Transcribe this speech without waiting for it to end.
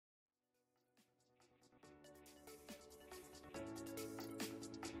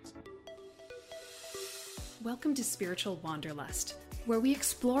Welcome to Spiritual Wanderlust, where we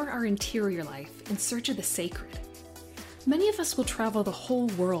explore our interior life in search of the sacred. Many of us will travel the whole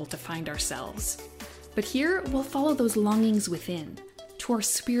world to find ourselves, but here we'll follow those longings within, to our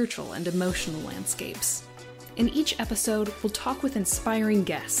spiritual and emotional landscapes. In each episode, we'll talk with inspiring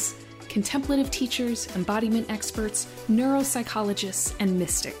guests, contemplative teachers, embodiment experts, neuropsychologists, and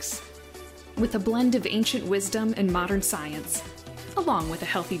mystics. With a blend of ancient wisdom and modern science, along with a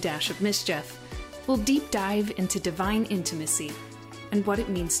healthy dash of mischief, we'll deep dive into divine intimacy and what it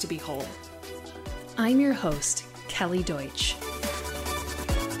means to be whole. I'm your host, Kelly Deutsch.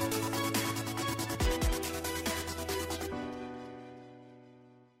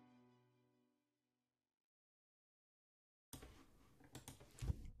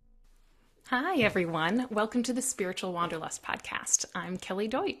 Hi, everyone. Welcome to the Spiritual Wanderlust podcast. I'm Kelly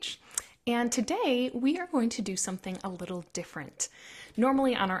Deutsch. And today we are going to do something a little different.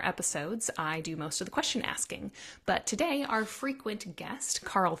 Normally on our episodes, I do most of the question asking, but today our frequent guest,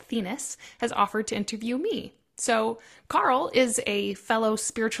 Carl Thenis, has offered to interview me. So Carl is a fellow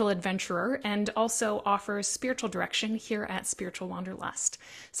spiritual adventurer and also offers spiritual direction here at Spiritual Wanderlust.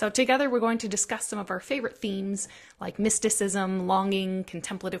 So together we're going to discuss some of our favorite themes like mysticism, longing,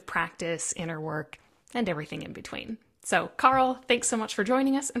 contemplative practice, inner work, and everything in between. So, Carl, thanks so much for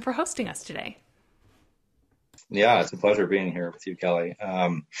joining us and for hosting us today. Yeah, it's a pleasure being here with you, Kelly.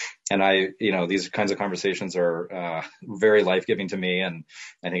 These kinds of conversations are very life-giving to me, and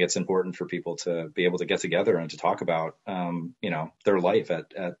I think it's important for people to be able to get together and to talk about, their life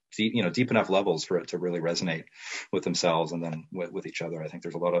at deep enough levels for it to really resonate with themselves and then with each other. I think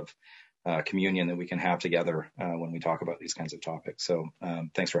there's a lot of communion that we can have together when we talk about these kinds of topics. So,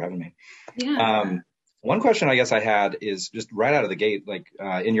 thanks for having me. Yeah. One question I guess I had is just right out of the gate,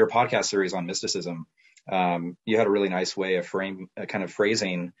 in your podcast series on mysticism, you had a really nice way of phrasing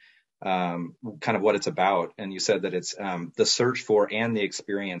kind of what it's about. And you said that it's the search for and the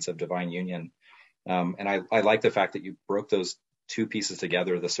experience of divine union. And I like the fact that you broke those two pieces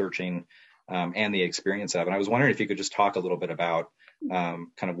together, the searching and the experience of. And I was wondering if you could just talk a little bit about kind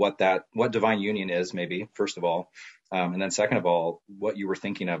of what divine union is, maybe, first of all. And then second of all, what you were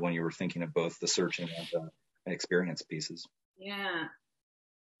thinking of when you were thinking of both the searching and the experience pieces. Yeah,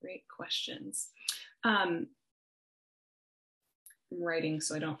 great questions. I'm writing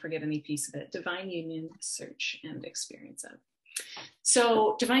so I don't forget any piece of it. Divine union, search, and experience of.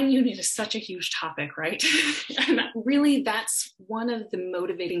 So divine union is such a huge topic, right? And really that's one of the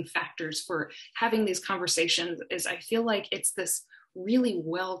motivating factors for having these conversations is I feel like it's this really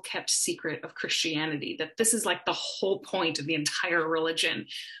well-kept secret of Christianity, that this is like the whole point of the entire religion,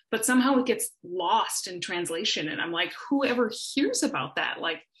 but somehow it gets lost in translation. And I'm like, whoever hears about that,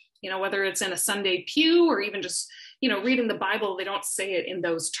 whether it's in a Sunday pew or even just, reading the Bible, they don't say it in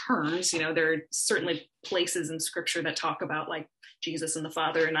those terms. There are certainly places in scripture that talk about like Jesus and the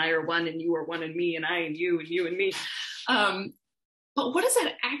Father and I are one and you are one and me and I and you and me. But what does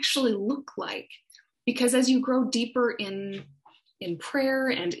that actually look like? Because as you grow deeper in prayer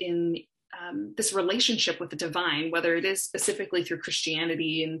and in this relationship with the divine, whether it is specifically through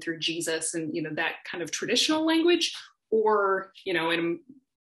Christianity and through Jesus and, that kind of traditional language, or, in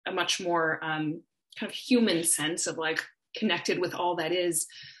a much more kind of human sense of like connected with all that is,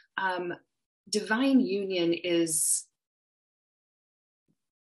 divine union is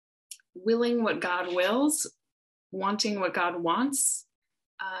willing what God wills, wanting what God wants,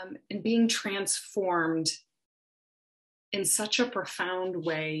 and being transformed in such a profound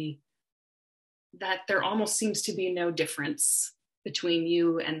way that there almost seems to be no difference between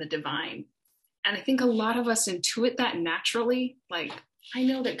you and the divine. And I think a lot of us intuit that naturally, like, I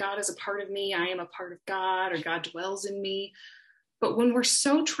know that God is a part of me, I am a part of God, or God dwells in me. But when we're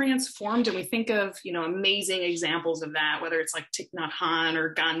so transformed and we think of, amazing examples of that, whether it's like Thich Nhat Hanh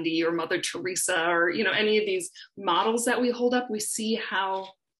or Gandhi or Mother Teresa or, any of these models that we hold up, we see how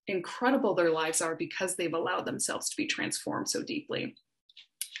incredible their lives are because they've allowed themselves to be transformed so deeply.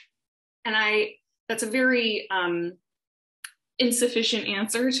 And that's a very insufficient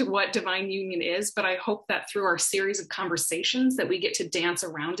answer to what divine union is, but I hope that through our series of conversations that we get to dance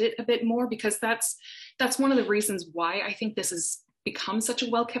around it a bit more, because that's one of the reasons why I think this has become such a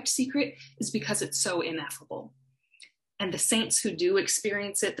well-kept secret, is because it's so ineffable. And the saints who do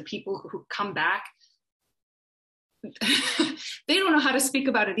experience it, the people who come back, they don't know how to speak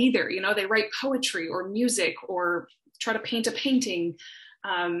about it either. They write poetry or music or try to paint a painting.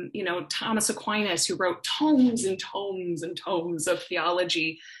 Thomas Aquinas, who wrote tomes and tomes and tomes of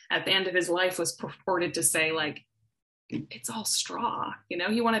theology, at the end of his life was purported to say, like, it's all straw.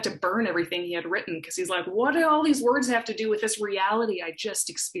 He wanted to burn everything he had written because he's like, what do all these words have to do with this reality I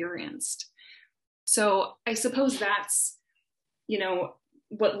just experienced? So I suppose that's,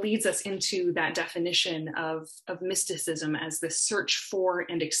 what leads us into that definition of mysticism as the search for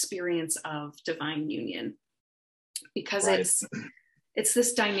and experience of divine union, because Right. it's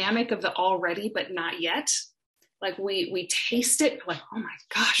this dynamic of the already but not yet. Like we taste it, like, oh my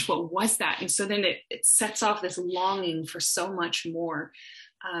gosh, what was that? And so then it sets off this longing for so much more.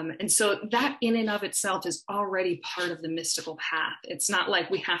 And so that in and of itself is already part of the mystical path. It's not like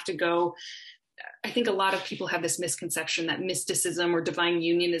we have to go. I think a lot of people have this misconception that mysticism or divine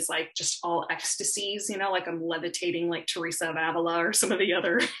union is like just all ecstasies, like I'm levitating like Teresa of Avila or some of the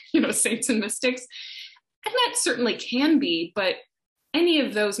other, saints and mystics. And that certainly can be, but any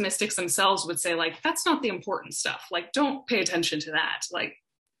of those mystics themselves would say, like, that's not the important stuff. Like, don't pay attention to that. Like,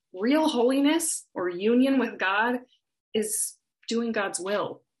 real holiness or union with God is doing God's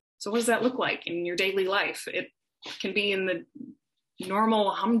will. So what does that look like in your daily life? It can be in the normal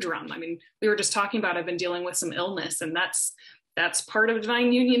humdrum. I mean, we were just talking about, I've been dealing with some illness, and that's part of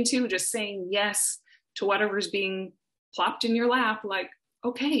divine union too, just saying yes to whatever's being plopped in your lap. Like,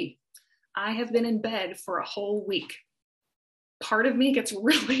 okay, I have been in bed for a whole week. Part of me gets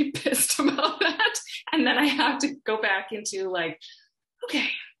really pissed about that, and then I have to go back into like, okay,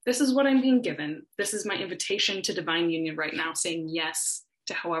 this is what I'm being given. This is my invitation to divine union right now, saying yes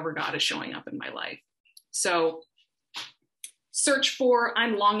to however God is showing up in my life. So search for,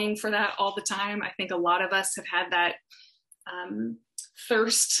 I'm longing for that all the time. I think a lot of us have had that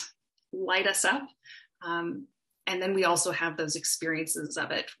thirst light us up. And then we also have those experiences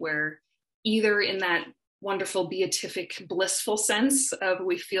of it where either in that wonderful beatific blissful sense of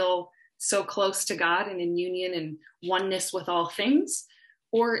we feel so close to God and in union and oneness with all things,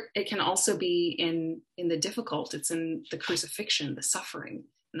 or it can also be in the difficult. It's in the crucifixion, the suffering.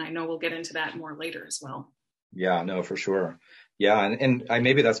 And I know we'll get into that more later as well. Yeah, no, for sure. Yeah. And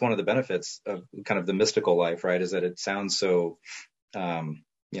maybe that's one of the benefits of kind of the mystical life, right? Is that it sounds so,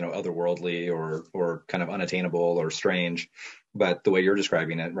 otherworldly or kind of unattainable or strange, but the way you're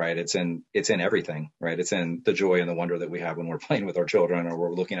describing it, right? It's in everything, right? It's in the joy and the wonder that we have when we're playing with our children, or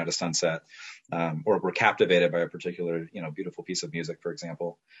we're looking at a sunset, or we're captivated by a particular, beautiful piece of music, for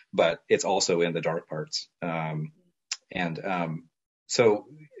example, but it's also in the dark parts. So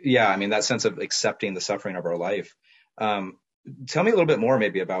yeah, I mean, that sense of accepting the suffering of our life. Tell me a little bit more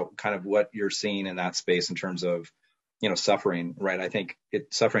maybe about kind of what you're seeing in that space in terms of, suffering, right? I think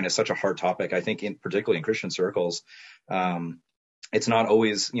suffering is such a hard topic. I think particularly in Christian circles, it's not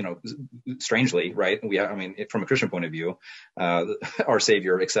always, strangely, right? From a Christian point of view, our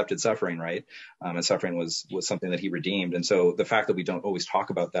Savior accepted suffering, right? And suffering was something that he redeemed. And so the fact that we don't always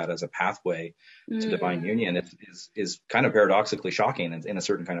talk about that as a pathway to divine union is kind of paradoxically shocking in a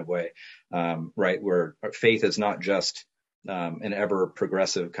certain kind of way, right? Where our faith is not just an ever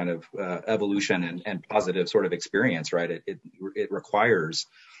progressive kind of evolution and positive sort of experience, right? It requires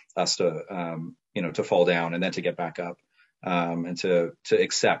us to, to fall down and then to get back up. And to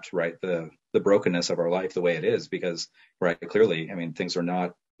accept, right, the brokenness of our life the way it is, because, right, clearly, I mean, things are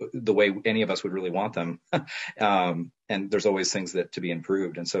not the way any of us would really want them. And there's always things that to be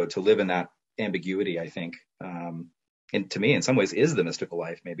improved. And so to live in that ambiguity, I think, and to me, in some ways, is the mystical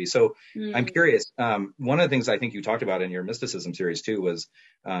life, maybe. So I'm curious. One of the things I think you talked about in your mysticism series too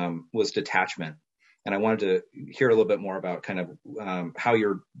was detachment. And I wanted to hear a little bit more about kind of how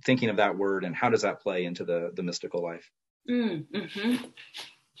you're thinking of that word and how does that play into the mystical life. Mm-hmm.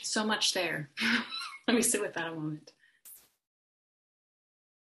 So much there. Let me sit with that a moment.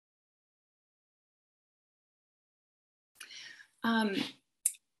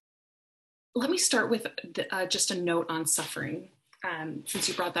 Let me start with just a note on suffering, since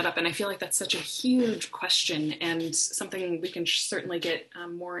you brought that up. And I feel like that's such a huge question and something we can certainly get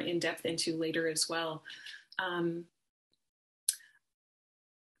more in depth into later as well.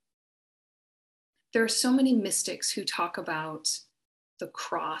 There are so many mystics who talk about the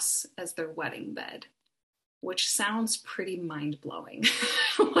cross as their wedding bed, which sounds pretty mind-blowing.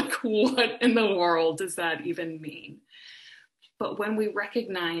 Like, what in the world does that even mean? But when we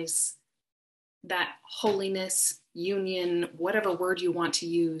recognize that holiness, union, whatever word you want to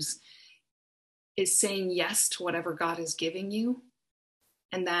use, is saying yes to whatever God is giving you,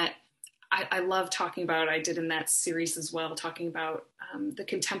 and that I love talking about, I did in that series as well, talking about the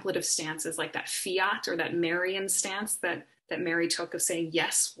contemplative stances, like that fiat or that Marian stance that Mary took of saying,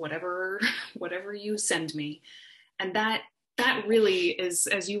 yes, whatever you send me. And that really is,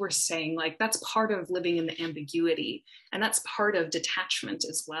 as you were saying, like that's part of living in the ambiguity. And that's part of detachment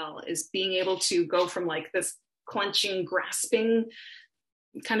as well, is being able to go from like this clenching, grasping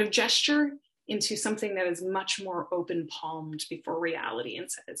kind of gesture into something that is much more open palmed before reality and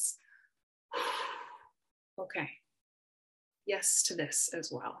says, okay, yes to this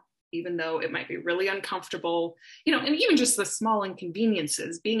as well, even though it might be really uncomfortable, and even just the small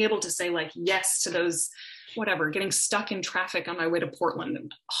inconveniences, being able to say like yes to those, whatever, getting stuck in traffic on my way to Portland,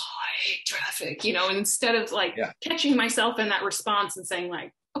 and I hate traffic, and instead of like catching myself in that response and saying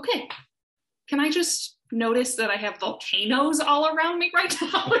like, okay, can I just notice that I have volcanoes all around me right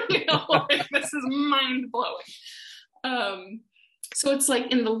now? Like, this is mind blowing. So it's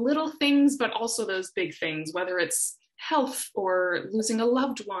like in the little things, but also those big things, whether it's health or losing a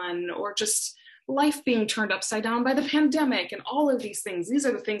loved one or just life being turned upside down by the pandemic and all of these things. These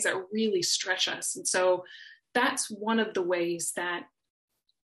are the things that really stretch us. And so that's one of the ways that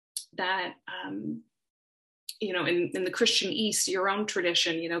in the Christian East, your own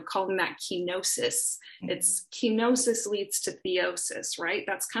tradition, calling that kenosis. It's kenosis leads to theosis, right?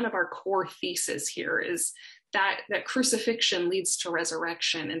 That's kind of our core thesis here, is that crucifixion leads to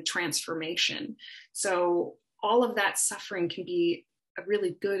resurrection and transformation. So all of that suffering can be a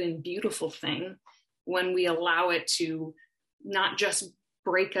really good and beautiful thing when we allow it to not just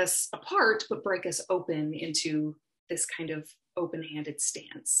break us apart, but break us open into this kind of open-handed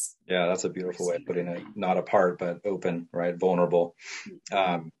stance. Yeah, that's a beautiful way of putting it. Not apart, but open, right? Vulnerable.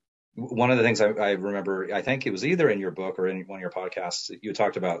 One of the things I remember, I think it was either in your book or in one of your podcasts, you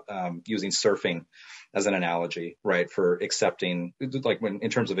talked about using surfing as an analogy, right? For accepting, like in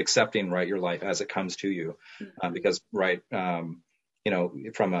terms of accepting, right, your life as it comes to you. Because, right, from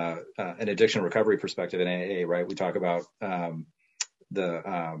an addiction recovery perspective in AA, right, we talk about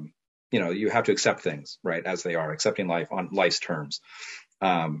you have to accept things, right, as they are, accepting life on life's terms.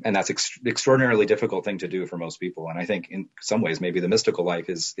 And that's extraordinarily difficult thing to do for most people. And I think in some ways, maybe the mystical life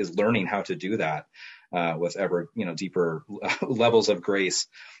is learning how to do that with ever, deeper levels of grace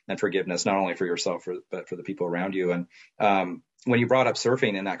and forgiveness, not only for yourself, but for the people around you. And when you brought up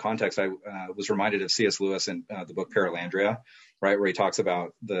surfing in that context, I was reminded of C.S. Lewis in the book Perelandria, right, where he talks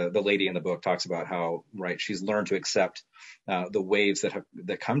about the lady in the book talks about how, right, she's learned to accept the waves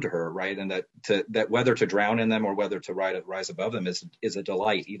that come to her, right, and that whether to drown in them or whether to rise above them is a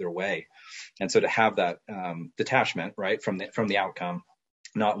delight either way. And so to have that detachment, right, from the outcome,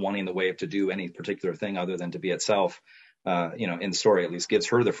 not wanting the wave to do any particular thing other than to be itself, in the story at least, gives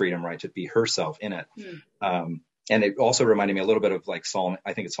her the freedom, right, to be herself in it. And it also reminded me a little bit of like Psalm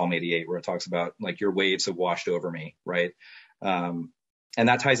 88, where it talks about like your waves have washed over me, right? And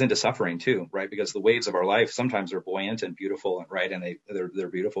that ties into suffering too, right? Because the waves of our life sometimes are buoyant and beautiful, right? And they're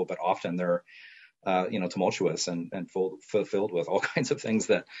beautiful, but often they're tumultuous and filled with all kinds of things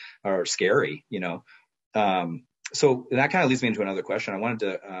that are scary, So that kind of leads me into another question. I wanted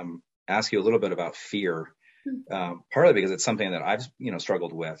to ask you a little bit about fear. Partly because it's something that I've,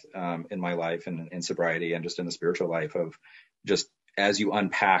 struggled with in my life and in sobriety and just in the spiritual life of just as you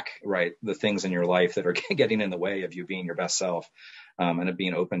unpack, right, the things in your life that are getting in the way of you being your best self and of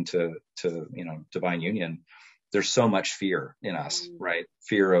being open to divine union. There's so much fear in us, right?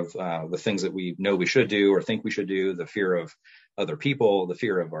 Fear of the things that we know we should do or think we should do, the fear of other people, the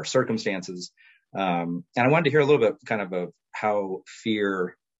fear of our circumstances. And I wanted to hear a little bit kind of how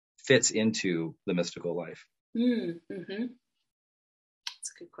fear fits into the mystical life. That's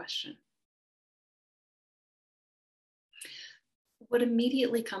a good question. What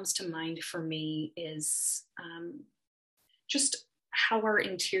immediately comes to mind for me is just how our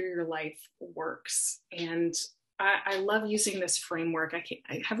interior life works. And I love using this framework.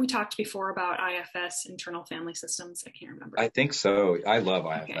 Have we talked before about IFS, internal family systems? I can't remember. I think so. I love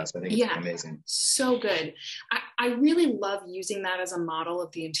IFS. Okay. I think it's amazing. So good. I really love using that as a model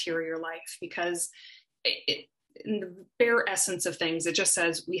of the interior life because in the bare essence of things, it just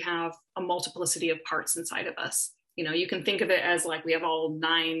says we have a multiplicity of parts inside of us. You can think of it as like we have all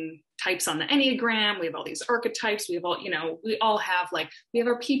 9 types on the Enneagram. We have all these archetypes. We have all, we all have we have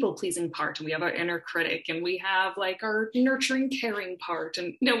our people pleasing part and we have our inner critic and we have like our nurturing, caring part.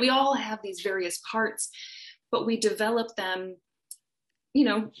 And, we all have these various parts, but we develop them,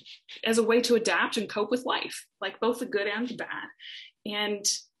 as a way to adapt and cope with life, like both the good and the bad. And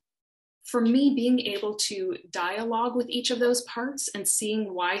for me, being able to dialogue with each of those parts and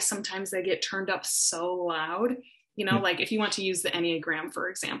seeing why sometimes they get turned up so loud, like if you want to use the Enneagram, for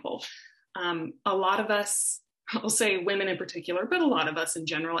example, a lot of us, I'll say women in particular, but a lot of us in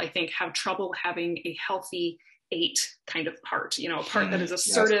general, I think have trouble having a healthy 8 kind of part, a part that is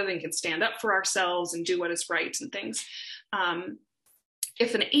assertive and can stand up for ourselves and do what is right and things.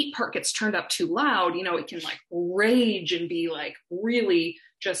 If an 8 part gets turned up too loud, it can like rage and be like really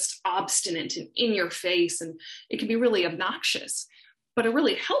just obstinate and in your face, and it can be really obnoxious. But a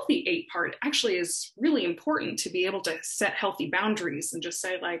really healthy 8 part actually is really important to be able to set healthy boundaries and just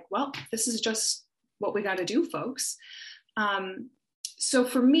say like, well, this is just what we got to do, folks. So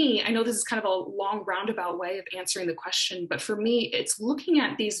for me, I know this is kind of a long roundabout way of answering the question, but for me, it's looking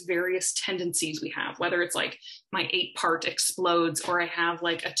at these various tendencies we have, whether it's like my 8-part explodes, or I have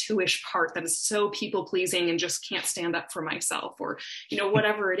like a 2-ish part that is so people pleasing and just can't stand up for myself, or,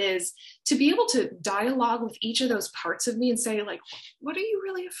 whatever it is, to be able to dialogue with each of those parts of me and say, like, what are you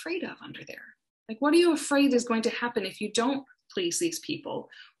really afraid of under there? Like, what are you afraid is going to happen if you don't please these people?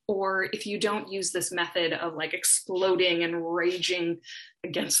 Or if you don't use this method of like exploding and raging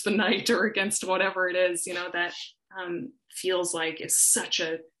against the night or against whatever it is, that feels like it's such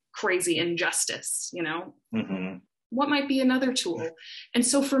a crazy injustice, Mm-hmm. What might be another tool? And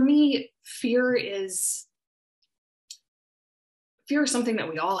so for me, fear is something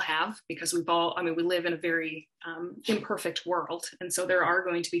that we all have, because we live in a very imperfect world. And so there are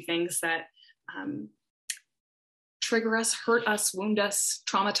going to be things that trigger us, hurt us, wound us,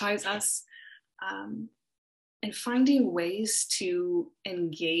 traumatize us, and finding ways to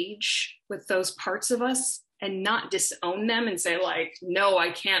engage with those parts of us and not disown them and say like, no,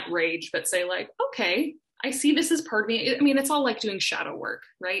 I can't rage, but say like, okay, I see this as part of me. I mean, it's all like doing shadow work,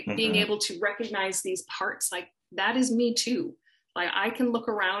 right? Mm-hmm. Being able to recognize these parts, like that is me too. Like I can look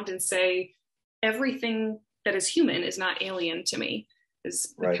around and say, everything that is human is not alien to me,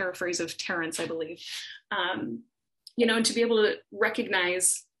 is a paraphrase of Terrence, I believe. And to be able to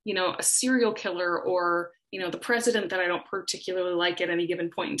recognize, a serial killer, or, the president that I don't particularly like at any given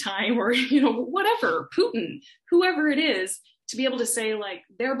point in time, or, whatever, Putin, whoever it is, to be able to say like,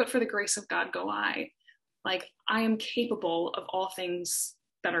 there, but for the grace of God go I. Like, I am capable of all things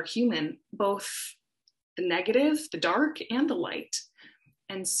that are human, both the negative, the dark, and the light.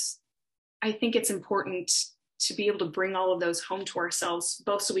 And I think it's important to be able to bring all of those home to ourselves,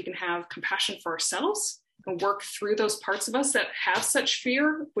 both so we can have compassion for ourselves and work through those parts of us that have such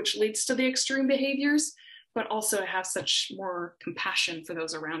fear, which leads to the extreme behaviors, but also have such more compassion for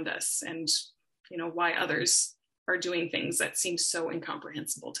those around us and, why others are doing things that seem so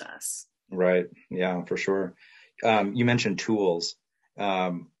incomprehensible to us. Right. Yeah, for sure. You mentioned tools.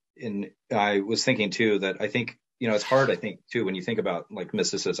 And I was thinking too, that I think, it's hard, I think too, when you think about like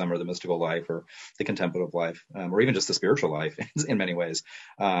mysticism or the mystical life or the contemplative life, or even just the spiritual life in many ways.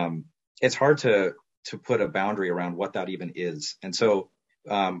 It's hard to put a boundary around what that even is. And so,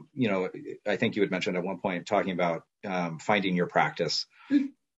 I think you had mentioned at one point talking about finding your practice,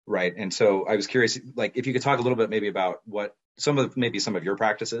 right? And so I was curious, like, if you could talk a little bit maybe about what some of your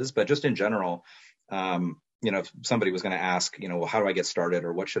practices, but just in general, if somebody was going to ask, well, how do I get started,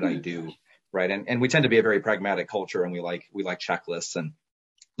 or what should I do, right? And we tend to be a very pragmatic culture, and we like checklists, and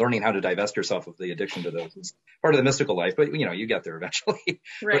learning how to divest yourself of the addiction to those is part of the mystical life, but you get there eventually.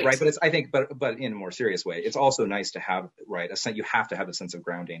 Right. But it's, I think, but in a more serious way, it's also nice to have, you have to have a sense of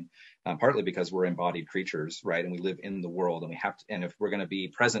grounding, partly because we're embodied creatures, right? And we live in the world, and and if we're going to be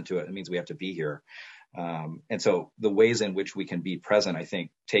present to it, it means we have to be here. And so the ways in which we can be present, I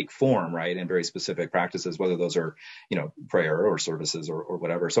think, take form, right, in very specific practices, whether those are, prayer or services or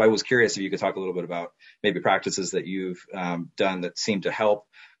whatever. So I was curious if you could talk a little bit about maybe practices that you've done that seem to help,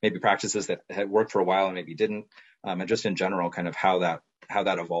 maybe practices that had worked for a while and maybe didn't, and just in general, kind of how that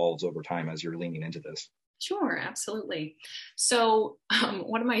evolves over time as you're leaning into this. Sure, absolutely. So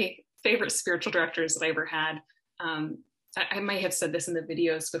one of my favorite spiritual directors that I ever had, I might have said this in the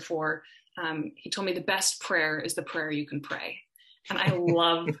videos before. He told me the best prayer is the prayer you can pray. And I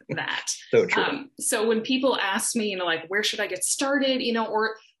love that. So true. So when people ask me, like, where should I get started,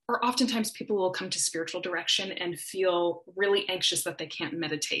 or oftentimes people will come to spiritual direction and feel really anxious that they can't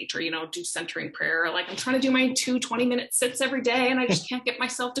meditate or, do centering prayer. Like, I'm trying to do my 2 20-minute sits every day and I just can't get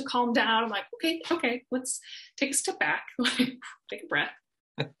myself to calm down. I'm like, okay, let's take a step back, take a breath.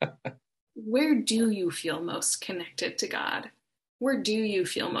 Where do you feel most connected to God? Where do you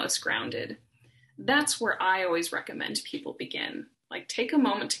feel most grounded? That's where I always recommend people begin. Like, take a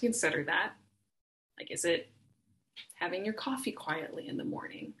moment to consider that. Like, is it having your coffee quietly in the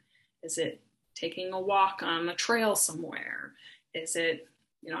morning? Is it taking a walk on a trail somewhere? Is it,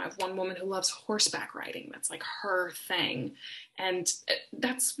 I have one woman who loves horseback riding. That's like her thing. And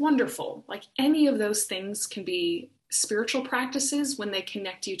that's wonderful. Like, any of those things can be spiritual practices when they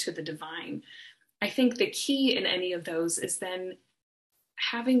connect you to the divine. I think the key in any of those is then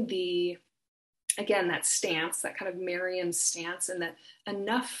having that stance, that kind of Marian stance, and that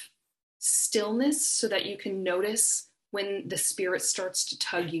enough stillness so that you can notice when the spirit starts to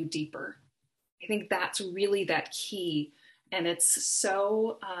tug you deeper. I think that's really that key. And it's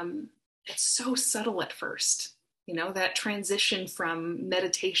so subtle at first, that transition from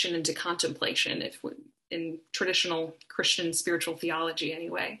meditation into contemplation, in traditional Christian spiritual theology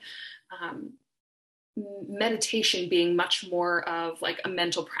anyway. meditation being much more of like a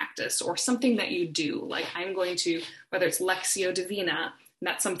mental practice or something that you do. Like I'm going to, whether it's Lectio Divina, and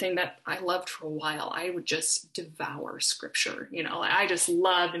that's something that I loved for a while. I would just devour scripture, I just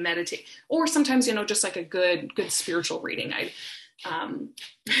love to meditate. Or sometimes, just like a good spiritual reading.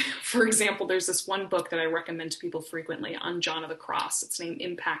 For example, there's this one book that I recommend to people frequently on John of the Cross. It's named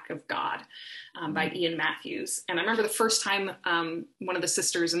Impact of God by Ian Matthews. And I remember the first time one of the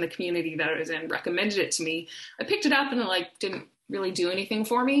sisters in the community that I was in recommended it to me. I picked it up and it didn't really do anything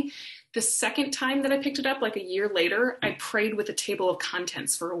for me. The second time that I picked it up, like a year later, I prayed with a table of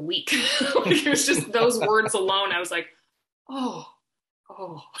contents for a week. It was just those words alone. I was like, oh.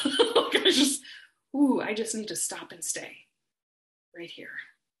 I just need to stop and stay right here.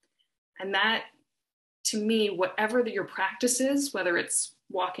 And that, to me, whatever your practice is, whether it's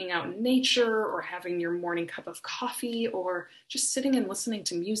walking out in nature or having your morning cup of coffee or just sitting and listening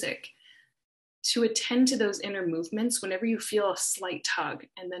to music, to attend to those inner movements whenever you feel a slight tug,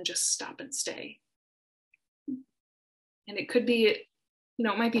 and then just stop and stay. And it could be, it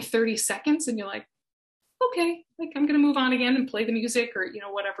might be 30 seconds and you're like, okay, I'm going to move on again and play the music or,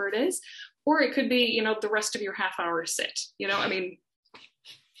 whatever it is. Or it could be, the rest of your half hour sit,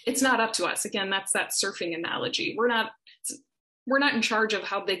 it's not up to us. Again, that's that surfing analogy. We're not in charge of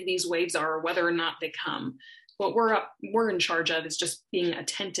how big these waves are or whether or not they come. What we're in charge of is just being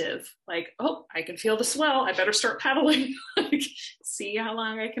attentive. Like, oh, I can feel the swell. I better start paddling. See how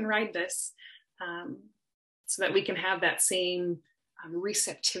long I can ride this, so that we can have that same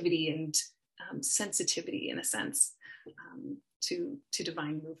receptivity and sensitivity, in a sense, to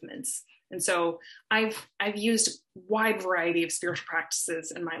divine movements. And so I've used a wide variety of spiritual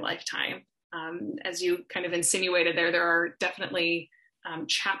practices in my lifetime. As you kind of insinuated there are definitely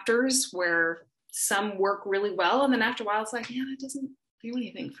chapters where some work really well. And then after a while, it's like, yeah, that doesn't do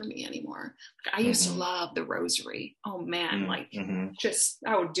anything for me anymore. I used to love the rosary. Oh man,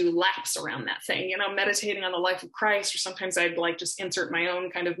 I would do laps around that thing, meditating on the life of Christ, or sometimes I'd just insert my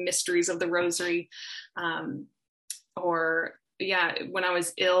own kind of mysteries of the rosary. When I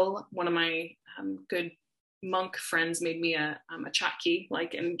was ill, one of my good monk friends made me a chakki,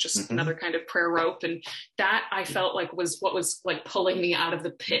 and just another kind of prayer rope. And that I felt was what was pulling me out of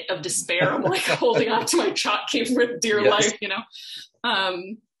the pit of despair. I'm holding on to my chakki with dear life,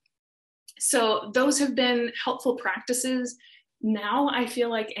 So those have been helpful practices. Now I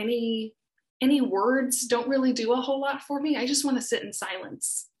feel like any words don't really do a whole lot for me. I just want to sit in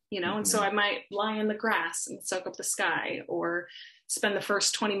silence, and so I might lie in the grass and soak up the sky, or spend the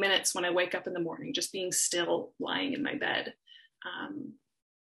first 20 minutes when I wake up in the morning, just being still, lying in my bed.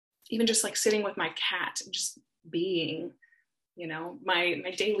 Even just sitting with my cat, just being,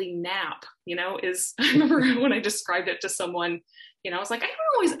 my daily nap, is, I remember when I described it to someone, I was like, I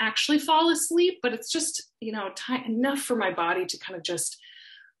don't always actually fall asleep, but it's just, enough for my body to kind of just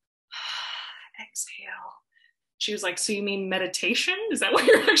exhale. She was like, so you mean meditation? Is that what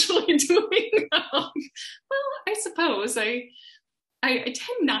you're actually doing? Well, I suppose I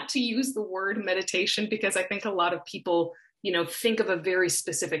tend not to use the word meditation because I think a lot of people, think of a very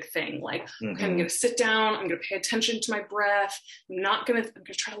specific thing. Okay, I'm going to sit down. I'm going to pay attention to my breath. I'm going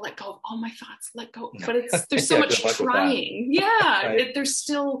to try to let go of all my thoughts, let go. But there's so much trying. Yeah. Right. There's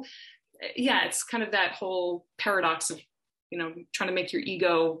still, it's kind of that whole paradox of, trying to make your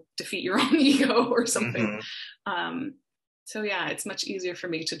ego defeat your own ego or something. So it's much easier for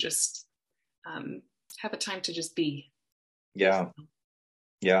me to just have a time to just be. Yeah.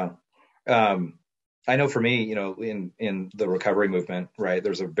 I know for me, in the recovery movement, right,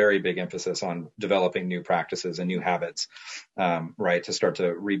 there's a very big emphasis on developing new practices and new habits, right, to start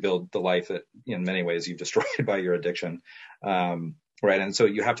to rebuild the life that in many ways you've destroyed by your addiction. Right. And so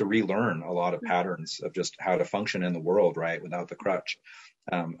you have to relearn a lot of patterns of just how to function in the world, right, without the crutch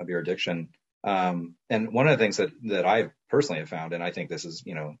of your addiction. And one of the things that I personally have found, and I think this is,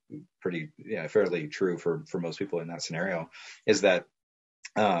 pretty fairly true for most people in that scenario, is that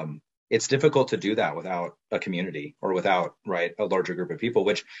it's difficult to do that without a community or without, right, a larger group of people,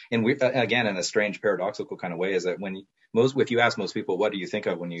 which, again, in a strange paradoxical kind of way, is that if you ask most people, what do you think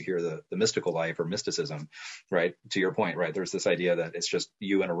of when you hear the mystical life or mysticism, right? To your point, right? There's this idea that it's just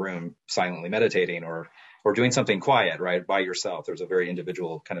you in a room silently meditating or doing something quiet, right, by yourself. There's a very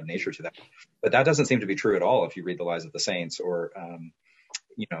individual kind of nature to that. But that doesn't seem to be true at all if you read the Lives of the Saints or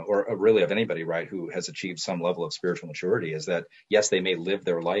really of anybody, right, who has achieved some level of spiritual maturity, is that, yes, they may live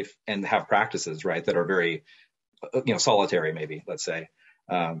their life and have practices, right, that are very, solitary, maybe, let's say.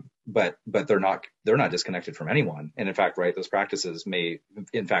 But they're not disconnected from anyone. And in fact, right, those practices may,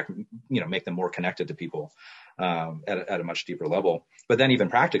 in fact, make them more connected to people at a much deeper level. But then even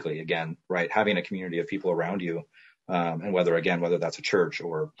practically, again, right, having a community of people around you, and whether that's a church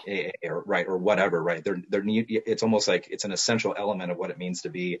or AA or whatever, right, it's almost like it's an essential element of what it means to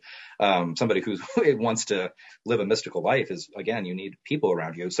be somebody who wants to live a mystical life. Is, again, you need people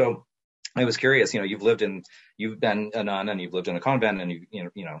around you. So I was curious, you've been a nun and you've lived in a convent, and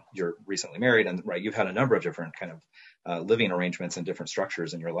you're recently married, and right, you've had a number of different kind of living arrangements and different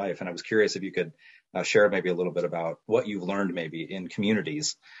structures in your life. And I was curious if you could share maybe a little bit about what you've learned maybe in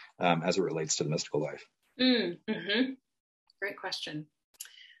communities as it relates to the mystical life. Mm-hmm. Great question.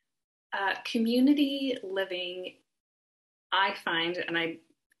 Community living, I find, and I'm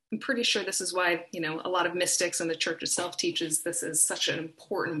pretty sure this is why, a lot of mystics and the church itself teaches this is such an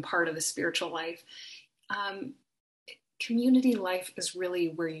important part of the spiritual life. Community life is really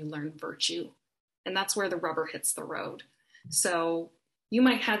where you learn virtue, and that's where the rubber hits the road. So you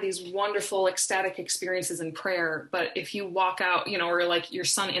might have these wonderful ecstatic experiences in prayer, but if you walk out, or like your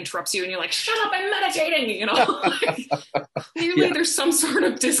son interrupts you and you're like, shut up, I'm meditating, clearly there's some sort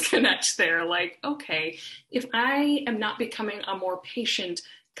of disconnect there. Like, okay, if I am not becoming a more patient,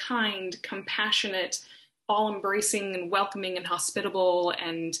 kind, compassionate, all embracing and welcoming and hospitable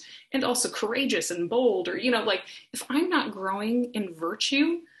and also courageous and bold, or, if I'm not growing in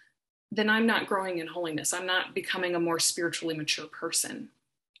virtue, then I'm not growing in holiness. I'm not becoming a more spiritually mature person.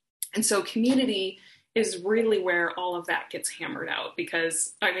 And so community is really where all of that gets hammered out,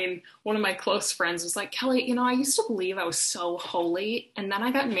 because one of my close friends was like, Kelly, I used to believe I was so holy, and then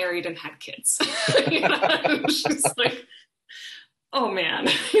I got married and had kids. It was just like, oh man,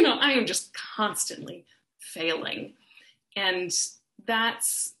 I am just constantly failing. And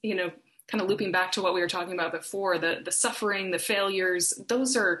that's, kind of looping back to what we were talking about before, the suffering, the failures,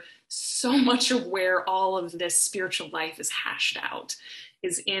 those are so much of where all of this spiritual life is hashed out,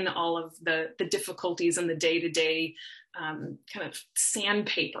 is in all of the difficulties and the day-to-day kind of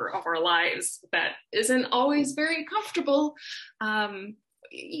sandpaper of our lives that isn't always very comfortable. When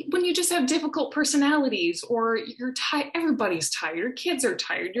you just have difficult personalities, or you're tired, everybody's tired, your kids are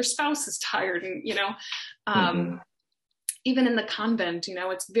tired, your spouse is tired, and even in the convent,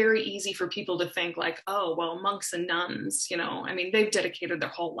 it's very easy for people to think like, oh, well, monks and nuns, they've dedicated their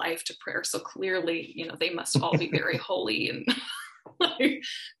whole life to prayer, so clearly, they must all be very holy. And like,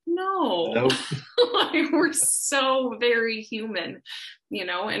 no, nope. Like, we're so very human,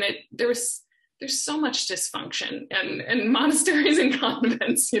 and there's so much dysfunction and monasteries and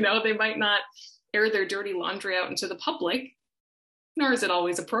convents, they might not air their dirty laundry out into the public, nor is it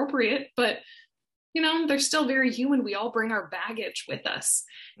always appropriate, but they're still very human. We all bring our baggage with us.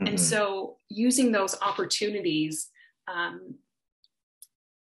 Mm-hmm. And so using those opportunities,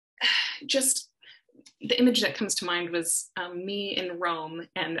 just the image that comes to mind was me in Rome.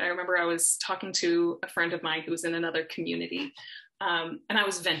 And I remember I was talking to a friend of mine who was in another community. And I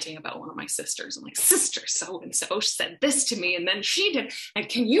was venting about one of my sisters. I'm like, sister so-and-so said this to me, and then she did, and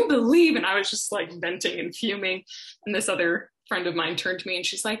can you believe? And I was just like venting and fuming. And this other friend of mine turned to me and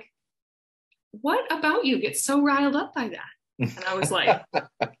she's like, what about you gets so riled up by that? And I was like,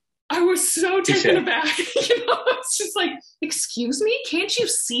 I was so taken aback. It's just like, excuse me, can't you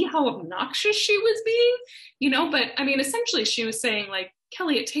see how obnoxious she was being? But essentially she was saying like,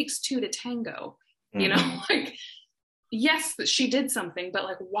 Kelly, it takes two to tango, like, yes, that she did something, but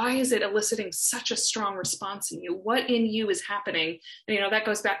like, why is it eliciting such a strong response in you? What in you is happening? And, that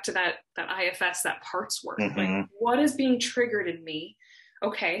goes back to that IFS, that parts work. Mm-hmm. Like, what is being triggered in me?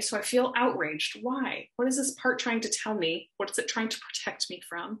 Okay, so I feel outraged. Why? What is this part trying to tell me? What is it trying to protect me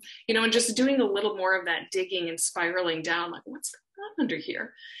from? And just doing a little more of that digging and spiraling down, like, what's going on under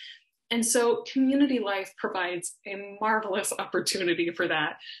here? And so community life provides a marvelous opportunity for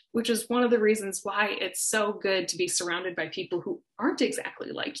that, which is one of the reasons why it's so good to be surrounded by people who aren't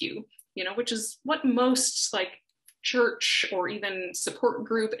exactly like you, which is what most like church or even support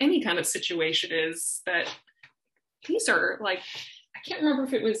group, any kind of situation is, that these are like, I can't remember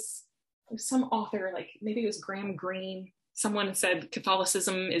if it was some author, like maybe it was Graham Greene. Someone said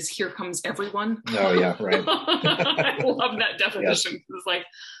Catholicism is here comes everyone. Oh yeah, right. I love that definition. Yes. It's like,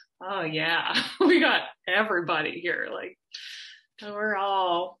 oh yeah, we got everybody here. Like, we're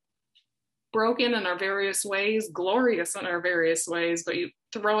all broken in our various ways, glorious in our various ways, but you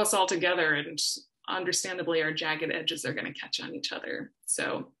throw us all together and understandably our jagged edges are going to catch on each other.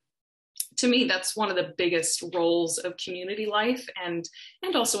 So to me, that's one of the biggest roles of community life, and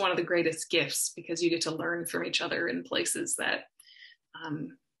also one of the greatest gifts, because you get to learn from each other in places that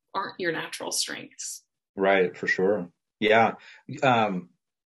aren't your natural strengths. Right, for sure. Yeah.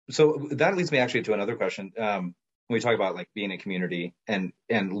 So that leads me actually to another question. When we talk about like being a community and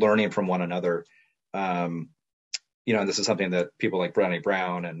learning from one another, um, and this is something that people like Brené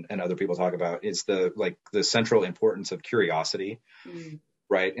Brown and other people talk about, is the central importance of curiosity, Mm.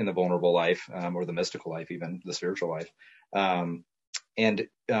 right, in the vulnerable life, or the mystical life, even the spiritual life. Um, and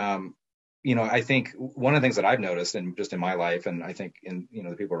I think one of the things that I've noticed in just in my life, and I think in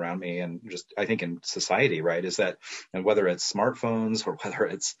the people around me, and just I think in society, right, is that, and whether it's smartphones or whether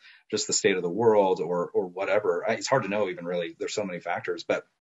it's just the state of the world or whatever, it's hard to know even really. There's so many factors, but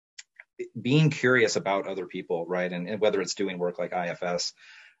being curious about other people, right, and whether it's doing work like IFS,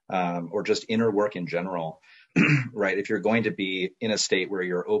 or just inner work in general, right? If you're going to be in a state where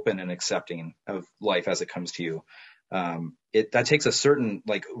you're open and accepting of life as it comes to you, that takes a certain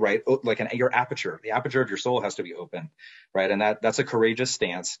your aperture. The aperture of your soul has to be open, right? And that's a courageous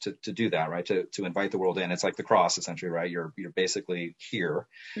stance to do that, right? To invite the world in. It's like the cross, essentially, right? You're basically here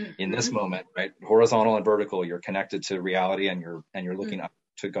in this moment, right? Horizontal and vertical. You're connected to reality, and you're looking up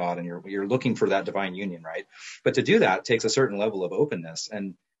to God, and you're looking for that divine union, right? But to do that takes a certain level of openness,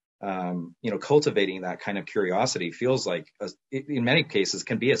 and cultivating that kind of curiosity feels like, in many cases,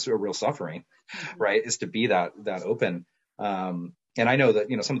 can be a real suffering, right? Is to be that open. And I know that,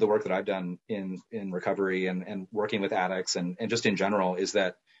 some of the work that I've done in recovery and working with addicts and just in general is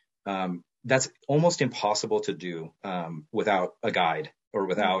that, that's almost impossible to do, without a guide or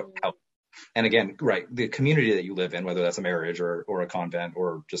without help. And again, right, the community that you live in, whether that's a marriage or a convent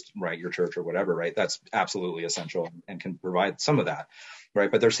or just, right, your church or whatever, right, that's absolutely essential and can provide some of that, right?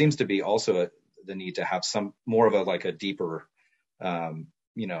 But there seems to be also the need to have some more of a deeper,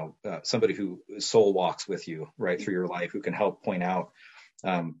 somebody who soul walks with you, right, through your life, who can help point out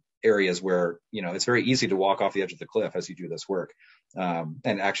areas where, it's very easy to walk off the edge of the cliff as you do this work.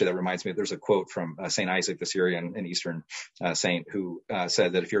 And actually, that reminds me, there's a quote from St. Isaac the Syrian, an Eastern saint, who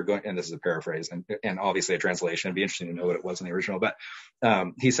said that if you're going, and this is a paraphrase and obviously a translation, it'd be interesting to know what it was in the original, but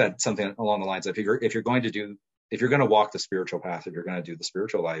he said something along the lines of, if you're going to walk the spiritual path, if you're going to do the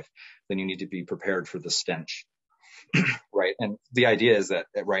spiritual life, then you need to be prepared for the stench. Right. And the idea is that,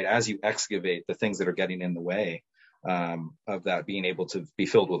 right, as you excavate the things that are getting in the way, of that, being able to be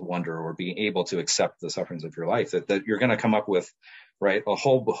filled with wonder or being able to accept the sufferings of your life, that you're going to come up with, right, a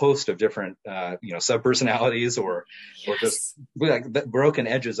whole host of different, sub-personalities or just like the broken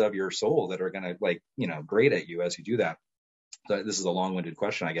edges of your soul that are going to grate at you as you do that. So this is a long-winded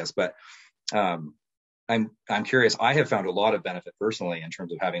question, I guess, but I'm curious. I have found a lot of benefit personally in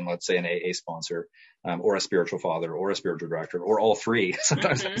terms of having, let's say, an AA sponsor, or a spiritual father or a spiritual director, or all three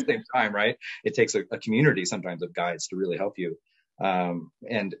sometimes at the same time, right? It takes a community sometimes of guides to really help you.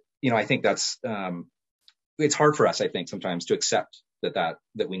 And I think that's, it's hard for us, I think, sometimes to accept that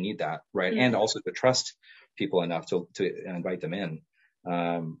we need that, right? And also to trust people enough to invite them in.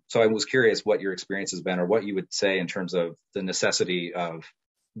 So I was curious what your experience has been, or what you would say in terms of the necessity of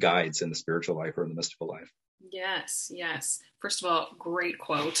guides in the spiritual life or in the mystical life. Yes. First of all, great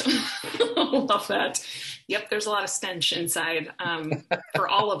quote. Love that. Yep, there's a lot of stench inside, for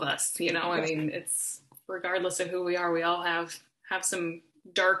all of us. I mean, it's regardless of who we are, we all have some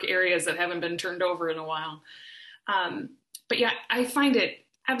dark areas that haven't been turned over in a while. But yeah, I find it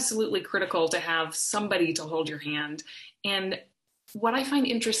absolutely critical to have somebody to hold your hand. And what I find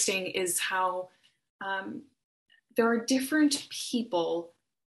interesting is how there are different people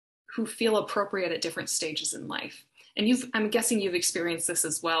who feel appropriate at different stages in life. And I'm guessing you've experienced this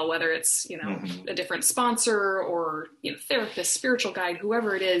as well, whether it's, a different sponsor or, therapist, spiritual guide,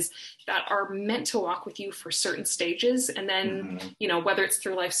 whoever it is, that are meant to walk with you for certain stages. And then, whether it's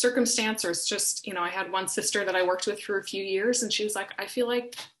through life circumstance or it's just, I had one sister that I worked with for a few years, and she was like, I feel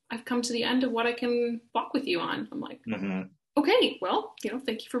like I've come to the end of what I can walk with you on. I'm like, okay, well,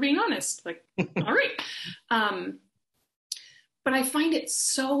 thank you for being honest. Like, all right. But I find it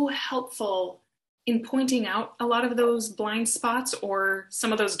so helpful in pointing out a lot of those blind spots or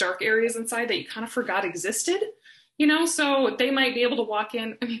some of those dark areas inside that you kind of forgot existed, so they might be able to walk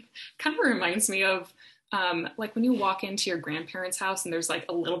in. I mean, kind of reminds me of like when you walk into your grandparents' house and there's like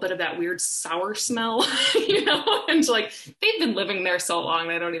a little bit of that weird sour smell, and like they've been living there so long,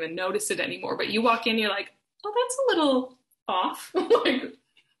 they don't even notice it anymore. But you walk in, you're like, oh, that's a little off. Like,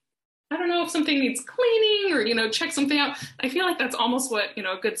 I don't know if something needs cleaning or, check something out. I feel like that's almost what,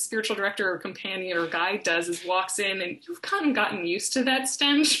 a good spiritual director or companion or guide does, is walks in and you've kind of gotten used to that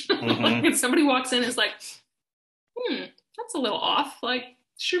stench. Like, if somebody walks in and is like, that's a little off. Like,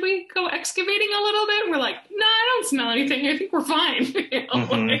 should we go excavating a little bit? And we're like, no, I don't smell anything. I think we're fine.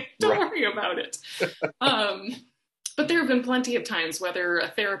 Like, don't worry about it. But there have been plenty of times, whether a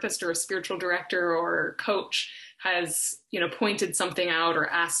therapist or a spiritual director or coach has, pointed something out or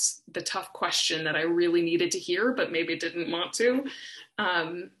asked the tough question that I really needed to hear, but maybe didn't want to.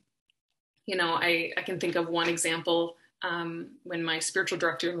 I can think of one example when my spiritual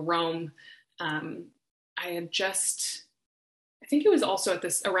director in Rome, I think it was also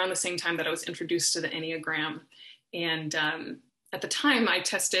around the same time that I was introduced to the Enneagram. And at the time I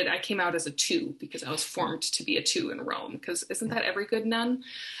came out as a 2 because I was formed to be a 2 in Rome, because isn't that every good nun?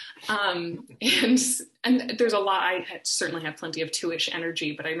 And there's a lot, I certainly have plenty of 2-ish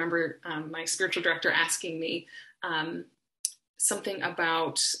energy, but I remember my spiritual director asking me something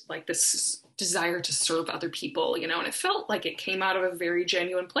about like this desire to serve other people, and it felt like it came out of a very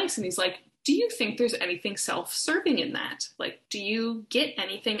genuine place. And he's like, do you think there's anything self-serving in that? Like, do you get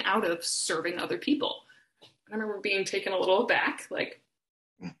anything out of serving other people? And I remember being taken a little aback, like,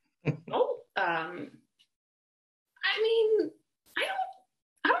 oh, I mean,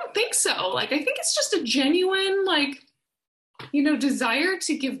 I don't think so. Like, I think it's just a genuine, like, desire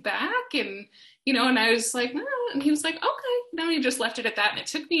to give back. And, and I was like, oh, and he was like, okay. Then he just left it at that. And it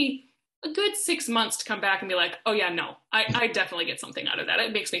took me a good 6 months to come back and be like, oh yeah, no, I definitely get something out of that.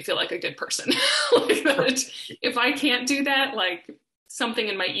 It makes me feel like a good person. Like that. If I can't do that, like something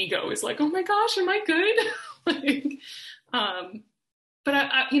in my ego is like, oh my gosh, am I good? But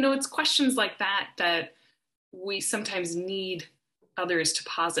it's questions like that we sometimes need others to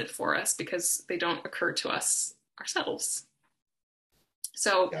posit for us because they don't occur to us ourselves.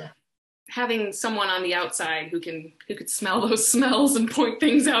 So yeah. Having someone on the outside who could smell those smells and point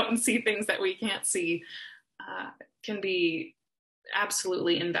things out and see things that we can't see can be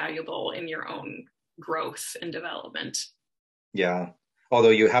absolutely invaluable in your own growth and development. Yeah. Although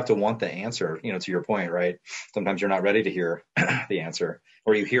you have to want the answer, to your point, right? Sometimes you're not ready to hear the answer,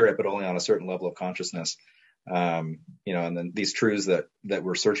 or you hear it, but only on a certain level of consciousness. And then these truths that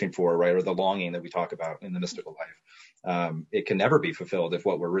we're searching for, right, or the longing that we talk about in the mystical life, it can never be fulfilled if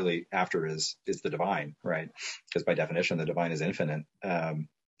what we're really after is the divine, right? Because by definition, the divine is infinite.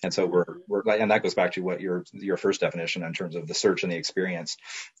 And so we're and that goes back to what your first definition in terms of the search and the experience,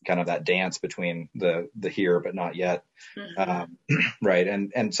 kind of that dance between the here but not yet, right?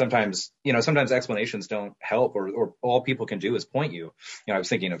 And sometimes explanations don't help, or all people can do is point you. I was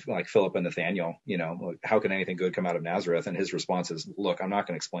thinking of like Philip and Nathaniel. How can anything good come out of Nazareth? And his response is, "Look, I'm not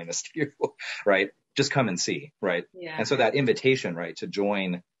going to explain this to you, right? Just come and see, right?" Yeah. And so that invitation, right, to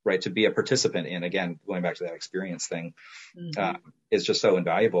join, right, to be a participant in, again, going back to that experience thing, is just so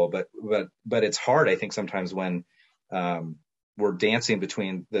invaluable. But it's hard, I think, sometimes when we're dancing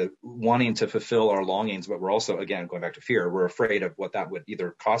between the wanting to fulfill our longings, but we're also, again, going back to fear, we're afraid of what that would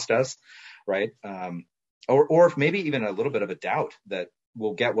either cost us, right, or maybe even a little bit of a doubt that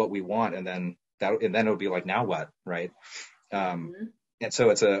we'll get what we want, and then it'll be like, now what, right? And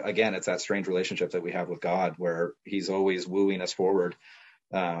so it's that strange relationship that we have with God, where He's always wooing us forward,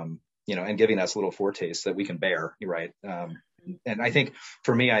 and giving us little foretastes that we can bear, right? And I think,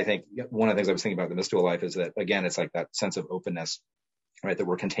 for me, one of the things I was thinking about the mystical life is that, again, it's like that sense of openness, right? That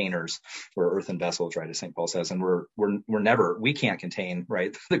we're containers, we're earthen vessels, right? As St. Paul says, and we can't contain,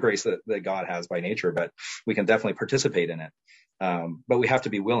 right, the grace that God has by nature, but we can definitely participate in it. But we have to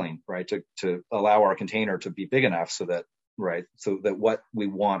be willing, right, to allow our container to be big enough so that what we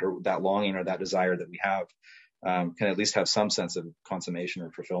want, or that longing or that desire that we have, can at least have some sense of consummation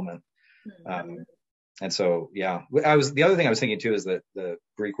or fulfillment. And so, yeah, the other thing I was thinking too is that the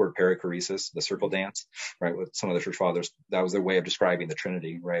Greek word perichoresis, the circle dance, right, with some of the church fathers, that was their way of describing the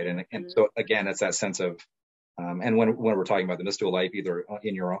Trinity, right? And so again, it's that sense of, and when we're talking about the mystical life, either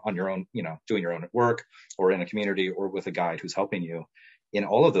on your own, doing your own work, or in a community, or with a guide who's helping you, in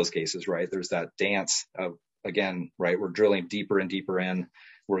all of those cases, right, there's that dance of, again, right, we're drilling deeper and deeper in,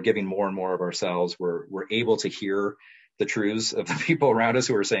 we're giving more and more of ourselves, we're able to hear the truths of the people around us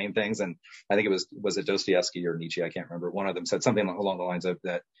who are saying things. And I think was it Dostoevsky or Nietzsche, I can't remember, one of them said something along the lines of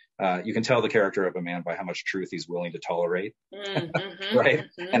that, you can tell the character of a man by how much truth he's willing to tolerate. Right.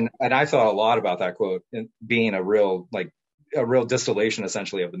 And I thought a lot about that quote being a real distillation,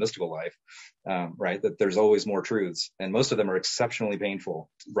 essentially, of the mystical life, right? That there's always more truths, and most of them are exceptionally painful,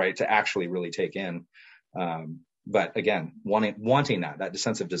 right, to actually really take in. But again, wanting that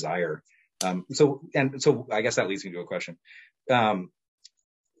sense of desire. So I guess that leads me to a question.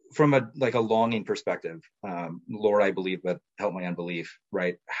 From a longing perspective, Lord, I believe, but help my unbelief,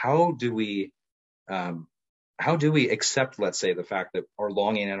 right? How do we accept, let's say, the fact that our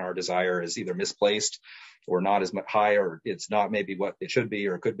longing and our desire is either misplaced or not as much high, or it's not maybe what it should be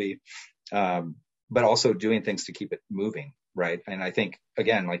or could be, but also doing things to keep it moving, right? And I think,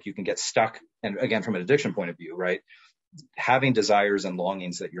 again, like you can get stuck, and again, from an addiction point of view, right? having desires and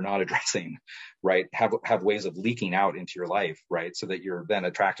longings that you're not addressing, right, have ways of leaking out into your life, right, so that you're then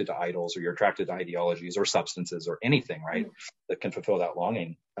attracted to idols, or you're attracted to ideologies or substances or anything, right, that can fulfill that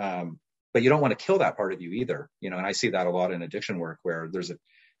longing. But you don't want to kill that part of you either, and I see that a lot in addiction work, where there's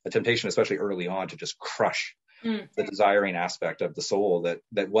a temptation, especially early on, to just crush the desiring aspect of the soul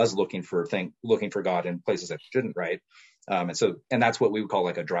that was looking for God in places that shouldn't, right? And that's what we would call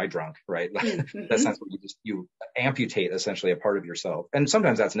like a dry drunk, right? That sense where you amputate essentially a part of yourself. And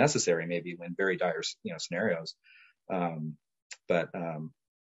sometimes that's necessary, maybe in very dire, scenarios. But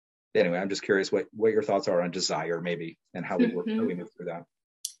anyway, I'm just curious what your thoughts are on desire, maybe, and how we move through that.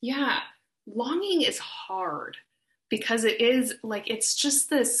 Yeah. Longing is hard because it is like, it's just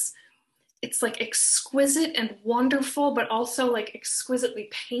this, it's like exquisite and wonderful, but also like exquisitely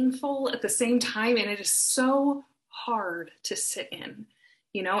painful at the same time. And it is so hard to sit in,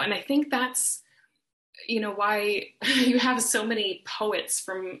 and I think that's, why you have so many poets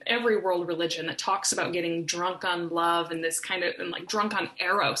from every world religion that talks about getting drunk on love and this kind of, and like drunk on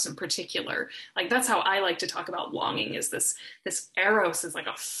eros in particular. Like, that's how I like to talk about longing, is this eros is like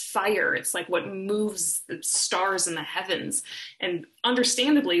a fire. It's like what moves the stars in the heavens. And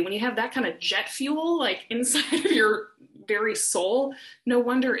understandably, when you have that kind of jet fuel, like inside of your very soul, no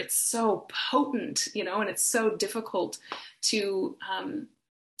wonder it's so potent, and it's so difficult to,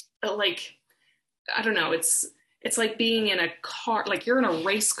 I don't know, it's like being in a car, like you're in a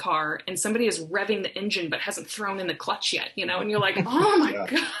race car and somebody is revving the engine but hasn't thrown in the clutch yet, and you're like, oh my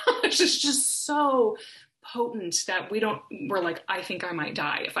gosh, it's just so potent that we're like, I think I might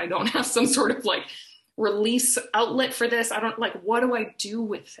die if I don't have some sort of like release outlet for this. I don't, like, what do I do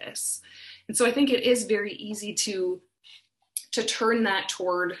with this? And so I think it is very easy to turn that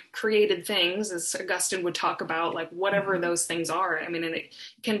toward created things, as Augustine would talk about, like whatever those things are. I mean, and it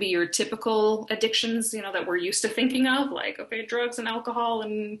can be your typical addictions, that we're used to thinking of, like, okay, drugs and alcohol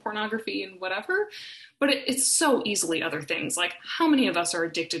and pornography and whatever. But it's so easily other things. Like, how many of us are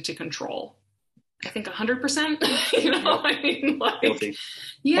addicted to control? I think 100%, I mean, like,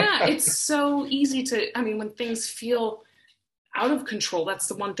 yeah, it's so easy to, I mean, when things feel out of control, that's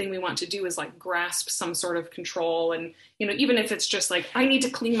the one thing we want to do, is like grasp some sort of control. And, even if it's just like, I need to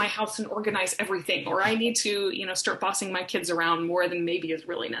clean my house and organize everything, or I need to, start bossing my kids around more than maybe is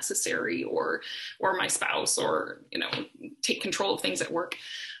really necessary, or my spouse, or, take control of things at work.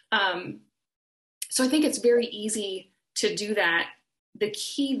 So I think it's very easy to do that. The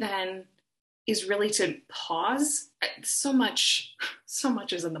key then is really to pause. So much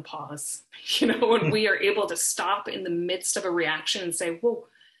is in the pause, when we are able to stop in the midst of a reaction and say, whoa,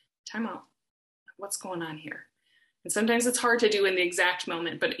 time out. What's going on here? And sometimes it's hard to do in the exact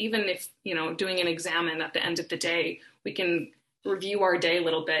moment, but even if, doing an examine at the end of the day, we can review our day a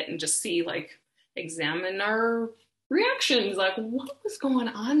little bit and just see, like, examine our reactions, like what was going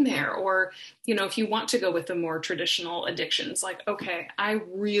on there? Or, if you want to go with the more traditional addictions, like, okay, I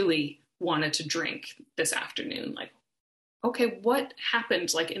really wanted to drink this afternoon. Like, okay, what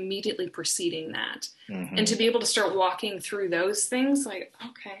happened like immediately preceding that? And to be able to start walking through those things, like,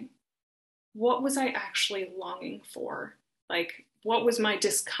 okay, what was I actually longing for? Like, what was my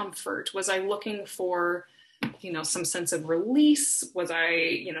discomfort? Was I looking for, some sense of release? Was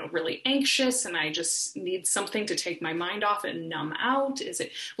I, really anxious and I just need something to take my mind off and numb out? Is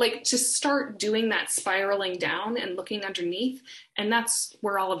it like to start doing that spiraling down and looking underneath? And that's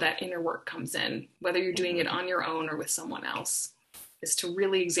where all of that inner work comes in, whether you're doing it on your own or with someone else, is to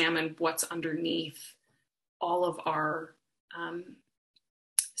really examine what's underneath all of our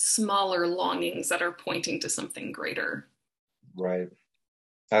smaller longings that are pointing to something greater. Right.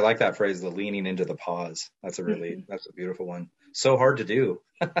 I like that phrase, the leaning into the pause. That's a beautiful one. So hard to do,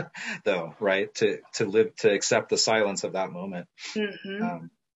 though, right? To accept the silence of that moment.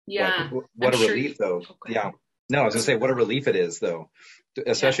 Yeah. What a relief, though. Okay. Yeah. No, I was going to say, what a relief it is, though,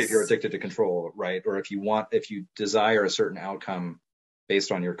 especially if you're addicted to control, right? Or if you desire a certain outcome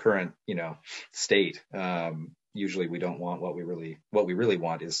based on your current, state. Usually we don't want what we really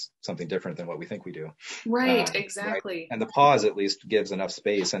want is something different than what we think we do. Right, exactly. Right? And the pause at least gives enough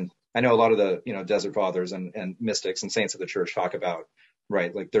space. And I know a lot of the, Desert Fathers and mystics and saints of the church talk about,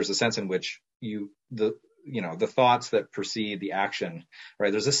 right, like there's a sense in which the thoughts that precede the action,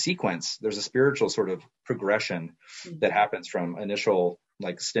 right, there's a sequence, there's a spiritual sort of progression that happens from initial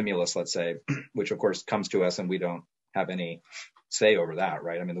like stimulus, let's say, which of course comes to us and we don't have any say over that,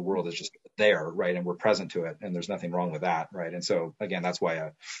 right? I mean, the world is just there, right? And we're present to it, and there's nothing wrong with that, right? And so again, that's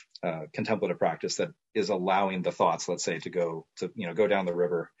why a contemplative practice that is allowing the thoughts, let's say, to go down the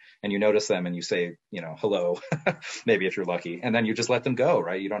river, and you notice them and you say, hello, maybe if you're lucky, and then you just let them go,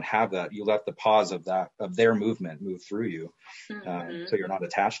 right? You don't have that. You let the pause of their movement move through you, so you're not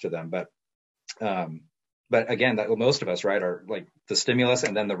attached to them. But again, that most of us, right, are like the stimulus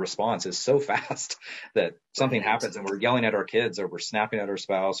and then the response is so fast that something happens and we're yelling at our kids, or we're snapping at our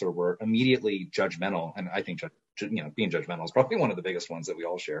spouse, or we're immediately judgmental. And I think, being judgmental is probably one of the biggest ones that we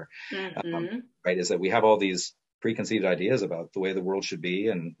all share, right? Is that we have all these preconceived ideas about the way the world should be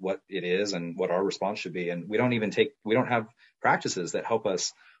and what it is and what our response should be. And we don't have practices that help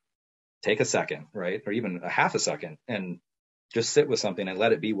us take a second, right? Or even a half a second, and just sit with something and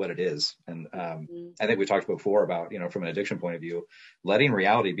let it be what it is. And I think we talked before about, from an addiction point of view, letting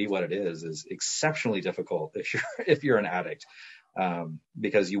reality be what it is exceptionally difficult if you're an addict,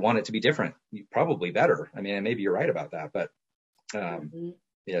 because you want it to be different, probably better. I mean, and maybe you're right about that, but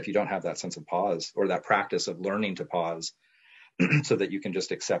if you don't have that sense of pause, or that practice of learning to pause so that you can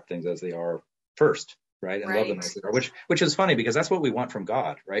just accept things as they are first, right? And love them as they are, which is funny because that's what we want from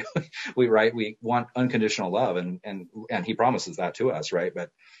God, right? We want unconditional love, and he promises that to us, right? But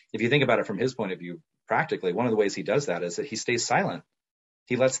if you think about it from his point of view, practically, one of the ways he does that is that he stays silent.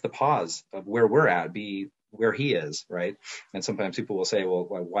 He lets the pause of where we're at be where he is, right? And sometimes people will say, well,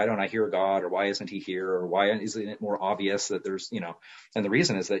 why don't I hear God? Or why isn't he here? Or why isn't it more obvious that there's, and the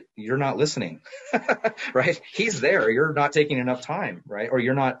reason is that you're not listening, right? He's there. You're not taking enough time, right? Or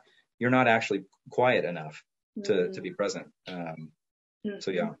you're not actually quiet enough to be present.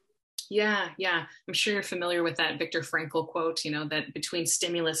 So yeah. Yeah. I'm sure you're familiar with that Viktor Frankl quote, that between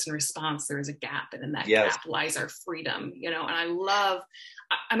stimulus and response, there is a gap, and in that gap lies our freedom, and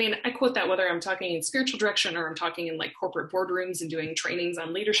I quote that whether I'm talking in spiritual direction or I'm talking in like corporate boardrooms and doing trainings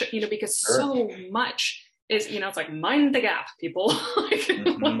on leadership, because so much is, it's like mind the gap, people. Like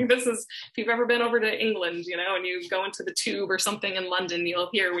this is, if you've ever been over to England, and you go into the tube or something in London, you'll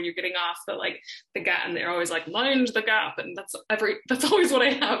hear when you're getting off that like the gap, and they're always like, mind the gap. And that's always what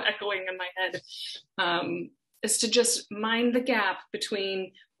I have echoing in my head, is to just mind the gap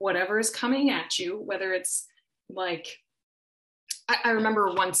between whatever is coming at you, whether it's like, I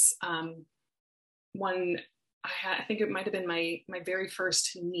remember once, I think it might've been my very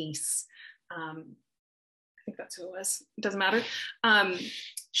first niece. I think that's who it was. It doesn't matter.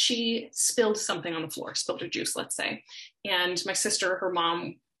 She spilled something on the floor, spilled her juice, let's say. And my sister, her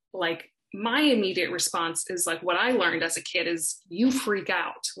mom, like, my immediate response is like, what I learned as a kid is you freak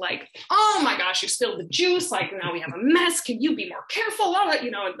out. Like, oh my gosh, you spilled the juice. Like, now we have a mess. Can you be more careful?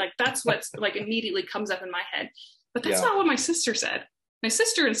 Like that's what's like immediately comes up in my head. But that's not what my sister said. My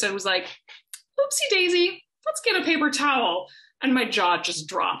sister instead was like, oopsie daisy, let's get a paper towel. And my jaw just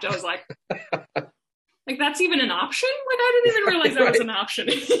dropped. I was like, like, that's even an option? Like, I didn't even realize that was an option.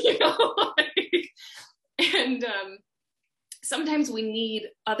 And sometimes we need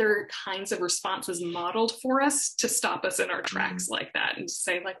other kinds of responses modeled for us to stop us in our tracks like that, and to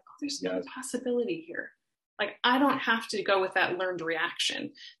say like, oh, there's no possibility here. Like, I don't have to go with that learned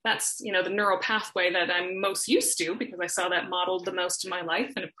reaction. That's, the neural pathway that I'm most used to because I saw that modeled the most in my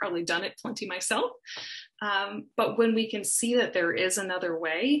life and have probably done it plenty myself. But when we can see that there is another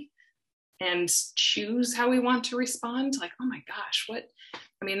way and choose how we want to respond, like, oh my gosh,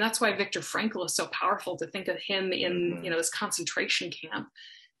 that's why Viktor Frankl is so powerful, to think of him in, this concentration camp,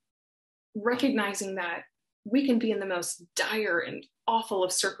 recognizing that we can be in the most dire and awful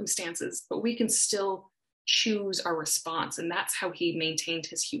of circumstances, but we can still choose our response. And that's how he maintained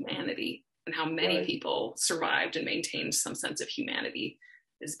his humanity, and how many people survived and maintained some sense of humanity,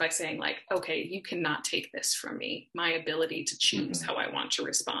 is by saying like, okay, you cannot take this from me. My ability to choose how I want to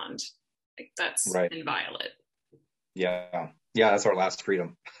respond. Like, that's inviolate. Yeah. That's our last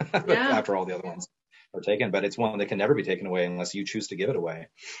freedom after all the other ones are taken, but it's one that can never be taken away unless you choose to give it away.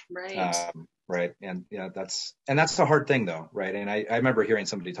 Right. And that's a hard thing though. Right. And I remember hearing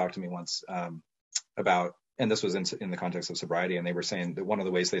somebody talk to me once, about, and this was in the context of sobriety, and they were saying that one of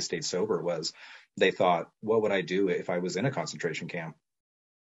the ways they stayed sober was they thought, what would I do if I was in a concentration camp?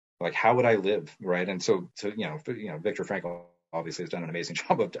 Like, how would I live? Right. And so Viktor Frankl obviously has done an amazing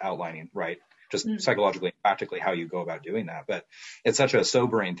job of outlining, right, just psychologically and practically how you go about doing that. But it's such a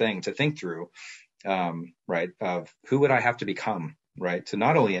sobering thing to think through, right, of who would I have to become, right, to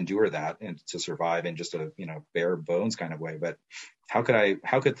not only endure that and to survive in just a, bare bones kind of way, but how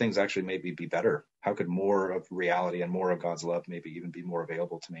could things actually maybe be better? How could more of reality and more of God's love maybe even be more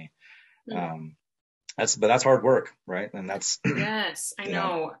available to me? That's hard work, right? And that's yes, I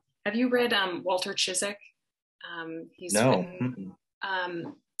know. Have you read Walter Chizik? He's No. written,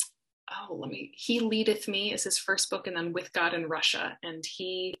 He Leadeth Me is his first book, and then With God in Russia. And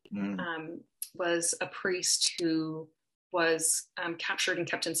he was a priest who was captured and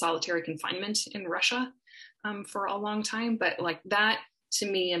kept in solitary confinement in Russia for a long time. But like that, to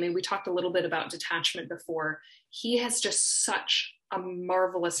me, I mean, we talked a little bit about detachment before. He has just such a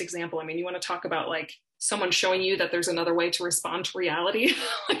marvelous example. I mean, you want to talk about like someone showing you that there's another way to respond to reality.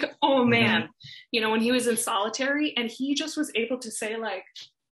 Like, oh man, when he was in solitary and he just was able to say like,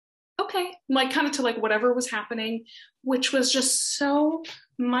 okay, like kind of to like whatever was happening, which was just so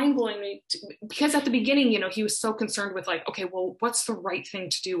mind-blowing because at the beginning, he was so concerned with like, okay, well, what's the right thing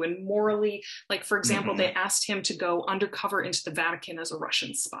to do? And morally, like, for example, they asked him to go undercover into the Vatican as a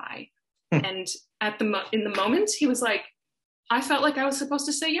Russian spy. And in the moment, he was like, I felt like I was supposed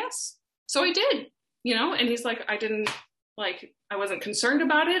to say yes. So I did, and he's like, I wasn't concerned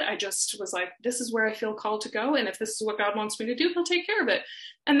about it. I just was like, this is where I feel called to go. And if this is what God wants me to do, he'll take care of it.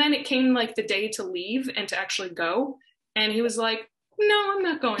 And then it came like the day to leave and to actually go. And he was like, no, I'm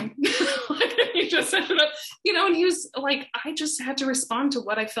not going. He just ended up, and he was like, I just had to respond to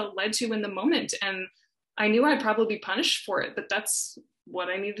what I felt led to in the moment. And I knew I'd probably be punished for it, but that's what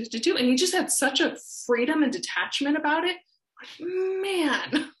I needed to do. And he just had such a freedom and detachment about it. Like,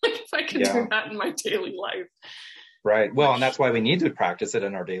 man, like if I could do that in my daily life. Right. Well, and that's why we need to practice it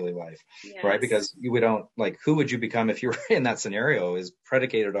in our daily life, right? Because we don't like, who would you become if you were in that scenario is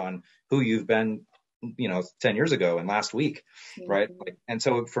predicated on who you've been, 10 years ago and last week. Right. Like, and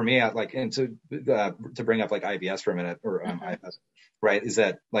so for me, to bring up like IBS for a minute or IBS, right. Is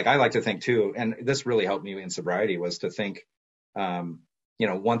that like, I like to think too, and this really helped me in sobriety was to think,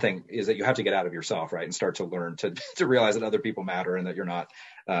 one thing is that you have to get out of yourself, right, and start to learn to realize that other people matter and that you're not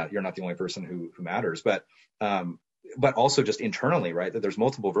the only person who matters. But also just internally, right, that there's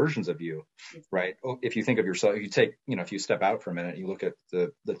multiple versions of you, right? If you think of yourself, you take, if you step out for a minute, you look at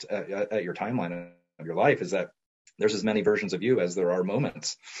at your timeline of your life, is that there's as many versions of you as there are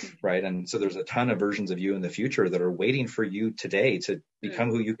moments, right? And so there's a ton of versions of you in the future that are waiting for you today to become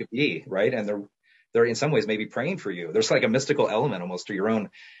who you could be, right? And they're in some ways maybe praying for you. There's like a mystical element almost to your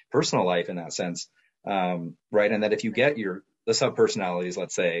own personal life in that sense, right? And that if you get the sub-personalities,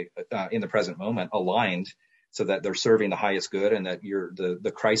 let's say, in the present moment aligned so that they're serving the highest good and that you're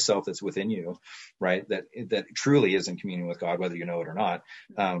the Christ self that's within you, right? That truly is in communion with God, whether you know it or not,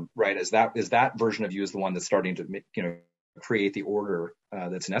 right? Is that version of you is the one that's starting to, create the order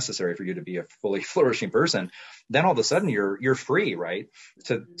that's necessary for you to be a fully flourishing person. Then all of a sudden you're free, right?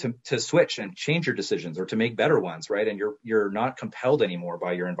 To switch and change your decisions or to make better ones, right? And you're not compelled anymore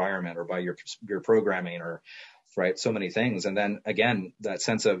by your environment or by your programming or, right, so many things. And then again, that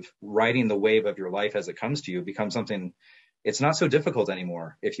sense of riding the wave of your life as it comes to you becomes something, it's not so difficult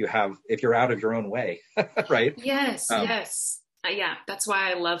anymore if you're out of your own way, right? Yes. Yeah, that's why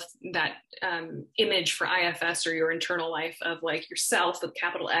I love that image for IFS or your internal life of like yourself with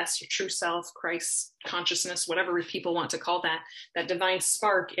capital S, your true self, Christ consciousness, whatever people want to call that. That divine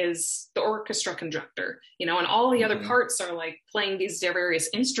spark is the orchestra conductor, and all the other parts are like playing these various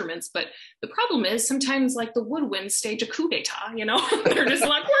instruments. But the problem is sometimes like the woodwinds stage a coup d'etat, they're just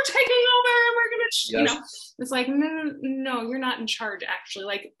like, we're taking over and we're going to, it's like, no, you're not in charge actually.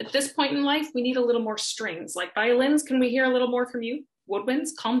 Like at this point in life, we need a little more strings. Like violins, can we hear a little more from you? Woodwinds,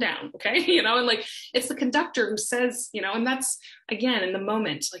 calm down, okay? And like it's the conductor who says, and that's again in the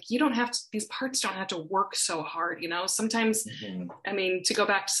moment, like you don't have to, these parts don't have to work so hard, sometimes, I mean, to go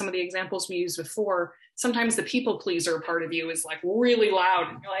back to some of the examples we used before, sometimes the people pleaser part of you is like really loud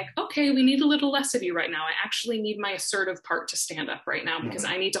and you're like, okay, we need a little less of you right now. I actually need my assertive part to stand up right now because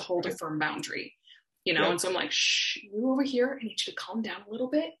I need to hold a firm boundary, and so I'm like, shh, you over here, I need you to calm down a little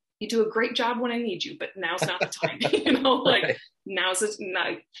bit. You do a great job when I need you, but now's not the time, like now's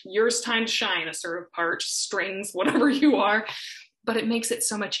not yours time to shine, assertive part, strings, whatever you are. But it makes it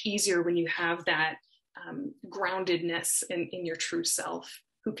so much easier when you have that groundedness in your true self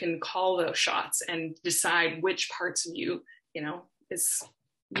who can call those shots and decide which parts of you, is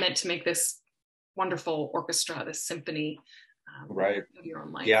meant to make this wonderful orchestra, this symphony right of your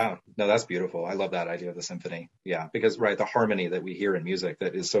own life. Yeah, no, that's beautiful. I love that idea of the symphony. Yeah, because right, the harmony that we hear in music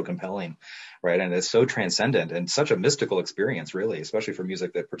that is so compelling, right, and it's so transcendent and such a mystical experience, really, especially for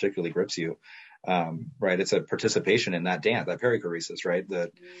music that particularly grips you. Right, it's a participation in that dance, that perichoresis, right,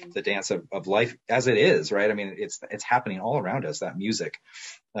 the dance of life as it is, right. I mean, it's happening all around us. That music,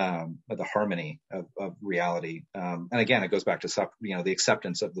 the harmony of reality, and again, it goes back to the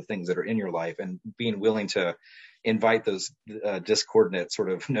acceptance of the things that are in your life and being willing to invite those discordant sort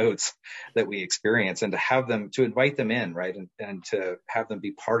of notes that we experience and to invite them in, right, and to have them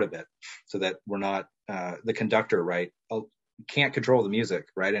be part of it so that we're not the conductor, right, can't control the music,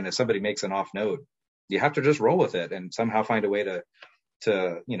 right? And if somebody makes an off note, you have to just roll with it and somehow find a way to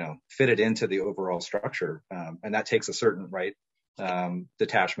fit it into the overall structure. And that takes a certain, right,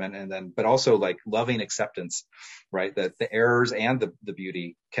 detachment, and then, but also like loving acceptance, right? That the errors and the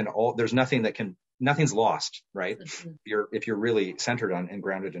beauty nothing's lost, right? Mm-hmm. If you're really centered on and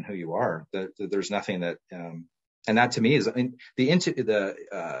grounded in who you are, there's nothing that, and that to me is, I mean, the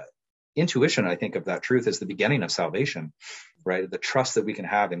intuition, I think, of that truth is the beginning of salvation, right? The trust that we can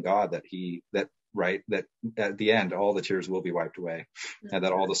have in God that at the end, all the tears will be wiped away, and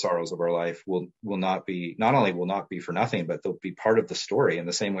that all the sorrows of our life will not be for nothing, but they'll be part of the story, in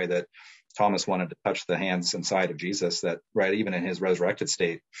the same way that Thomas wanted to touch the hands and side of Jesus, that, right, even in his resurrected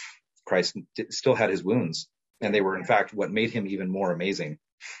state, Christ still had his wounds, and they were in fact what made him even more amazing,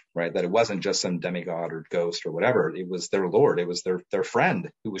 right? That it wasn't just some demigod or ghost or whatever. It was their Lord. It was their friend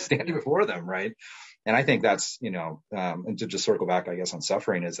who was standing before them, right? And I think that's, and to just circle back, I guess, on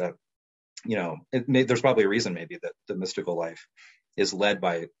suffering, is that, there's probably a reason maybe that the mystical life is led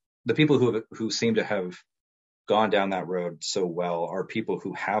by the people who seem to have gone down that road so well, are people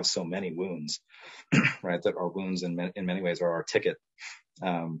who have so many wounds, right? That our wounds in many ways are our ticket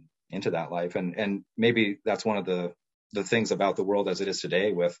into that life. And maybe that's one of the things about the world as it is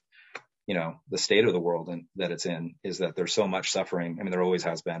today, with, the state of the world and that it's in, is that there's so much suffering. I mean, there always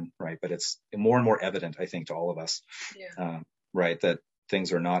has been, right? But it's more and more evident, I think, to all of us, right? That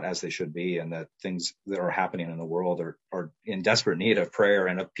things are not as they should be, and that things that are happening in the world are in desperate need of prayer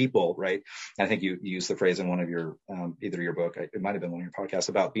and of people, right? And I think you used the phrase in one of your, either your book, it might've been one of your podcasts,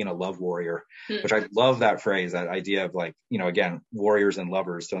 about being a love warrior, which I love that phrase, that idea of, like, again, warriors and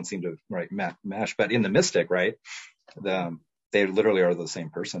lovers don't seem to, right, mesh, but in the mystic, right, they literally are the same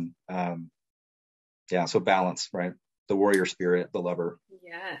person. So balance, right? The warrior spirit, the lover.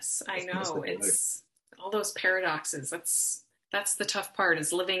 Yes, I know. It's all those paradoxes. That's the tough part,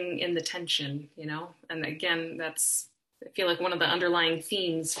 is living in the tension, and again, that's, I feel like, one of the underlying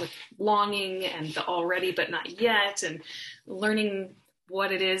themes with longing and the already but not yet, and learning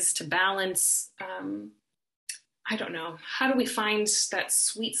what it is to balance. I don't know, how do we find that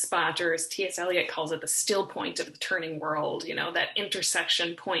sweet spot, or as T.S. Eliot calls it, the still point of the turning world, that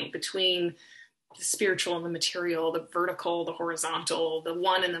intersection point between the spiritual and the material, the vertical, the horizontal, the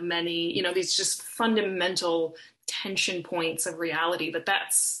one and the many, these just fundamental tension points of reality. But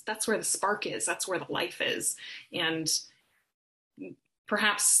that's where the spark is, that's where the life is. And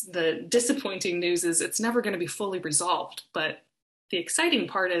perhaps the disappointing news is it's never going to be fully resolved, but the exciting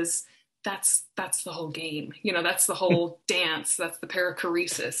part is that's the whole game, that's the whole dance, that's the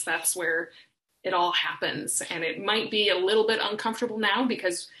perichoresis, that's where it all happens. And it might be a little bit uncomfortable now,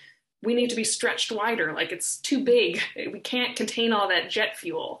 because we need to be stretched wider, like it's too big, we can't contain all that jet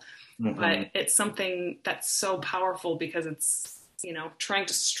fuel. But it's something that's so powerful, because it's, trying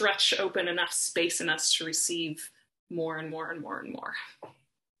to stretch open enough space in us to receive more and more and more and more.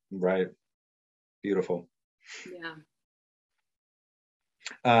 Right. Beautiful.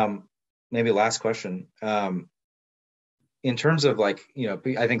 Yeah. Maybe last question. In terms of, like,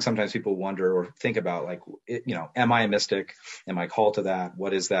 I think sometimes people wonder or think about, like, am I a mystic? Am I called to that?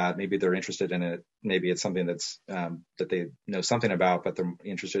 What is that? Maybe they're interested in it. Maybe it's something that's, that they know something about, but they're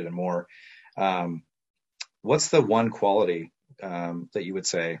interested in more. What's the one quality that you would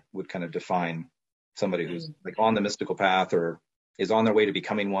say would kind of define somebody who's like on the mystical path, or is on their way to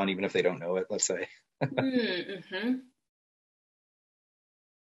becoming one, even if they don't know it, let's say?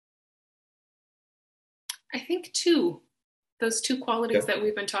 I think those two qualities that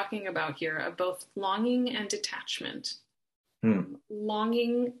we've been talking about here, of both longing and detachment.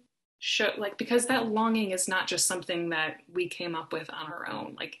 Longing, because that longing is not just something that we came up with on our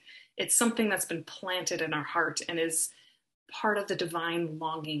own. Like, it's something that's been planted in our heart and is part of the divine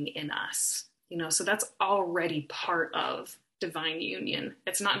longing in us. So that's already part of divine union.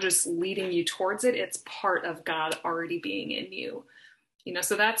 It's not just leading you towards it, it's part of God already being in you.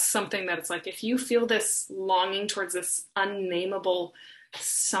 So that's something that it's like, if you feel this longing towards this unnameable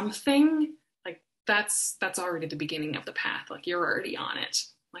something, like that's already the beginning of the path. Like, you're already on it.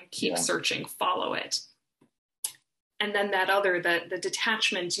 Like, keep searching, follow it. And then that other, the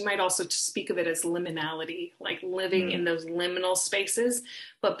detachment, you might also speak of it as liminality, like living in those liminal spaces,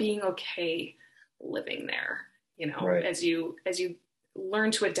 but being okay living there, right. as you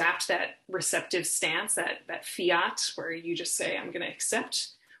learn to adapt that receptive stance, that fiat, where you just say, I'm going to accept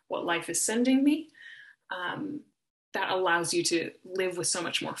what life is sending me. That allows you to live with so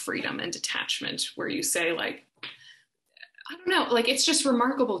much more freedom and detachment, where you say, like, I don't know, like, it's just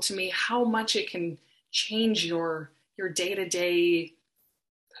remarkable to me how much it can change your day-to-day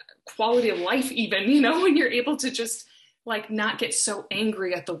quality of life even, when you're able to just like not get so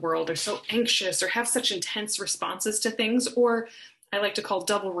angry at the world or so anxious or have such intense responses to things, or I like to call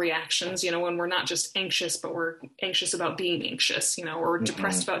double reactions, when we're not just anxious, but we're anxious about being anxious, or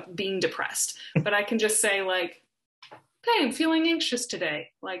depressed about being depressed. But I can just say like, okay, I'm feeling anxious today.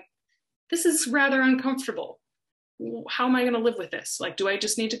 Like, this is rather uncomfortable. How am I going to live with this? Like, do I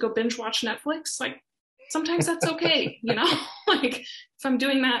just need to go binge watch Netflix? Like, sometimes that's okay, like if I'm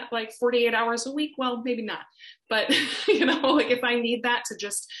doing that like 48 hours a week, well, maybe not. But, like if I need that to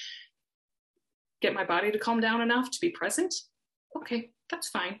just get my body to calm down enough to be present, okay, that's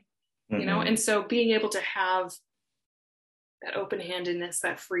fine. And so being able to have that open-handedness,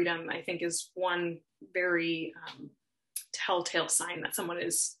 that freedom, I think is one very telltale sign that someone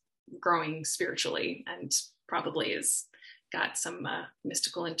is growing spiritually and probably has got some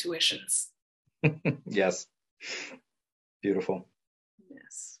mystical intuitions. Yes. Beautiful.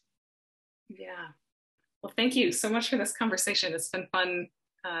 Yes. Yeah. Well, thank you so much for this conversation. It's been fun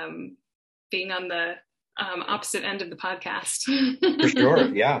being on the opposite end of the podcast. For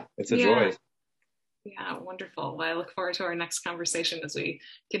sure. Yeah. It's a joy. Yeah. Wonderful. Well, I look forward to our next conversation as we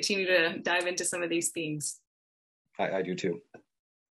continue to dive into some of these themes. I do too.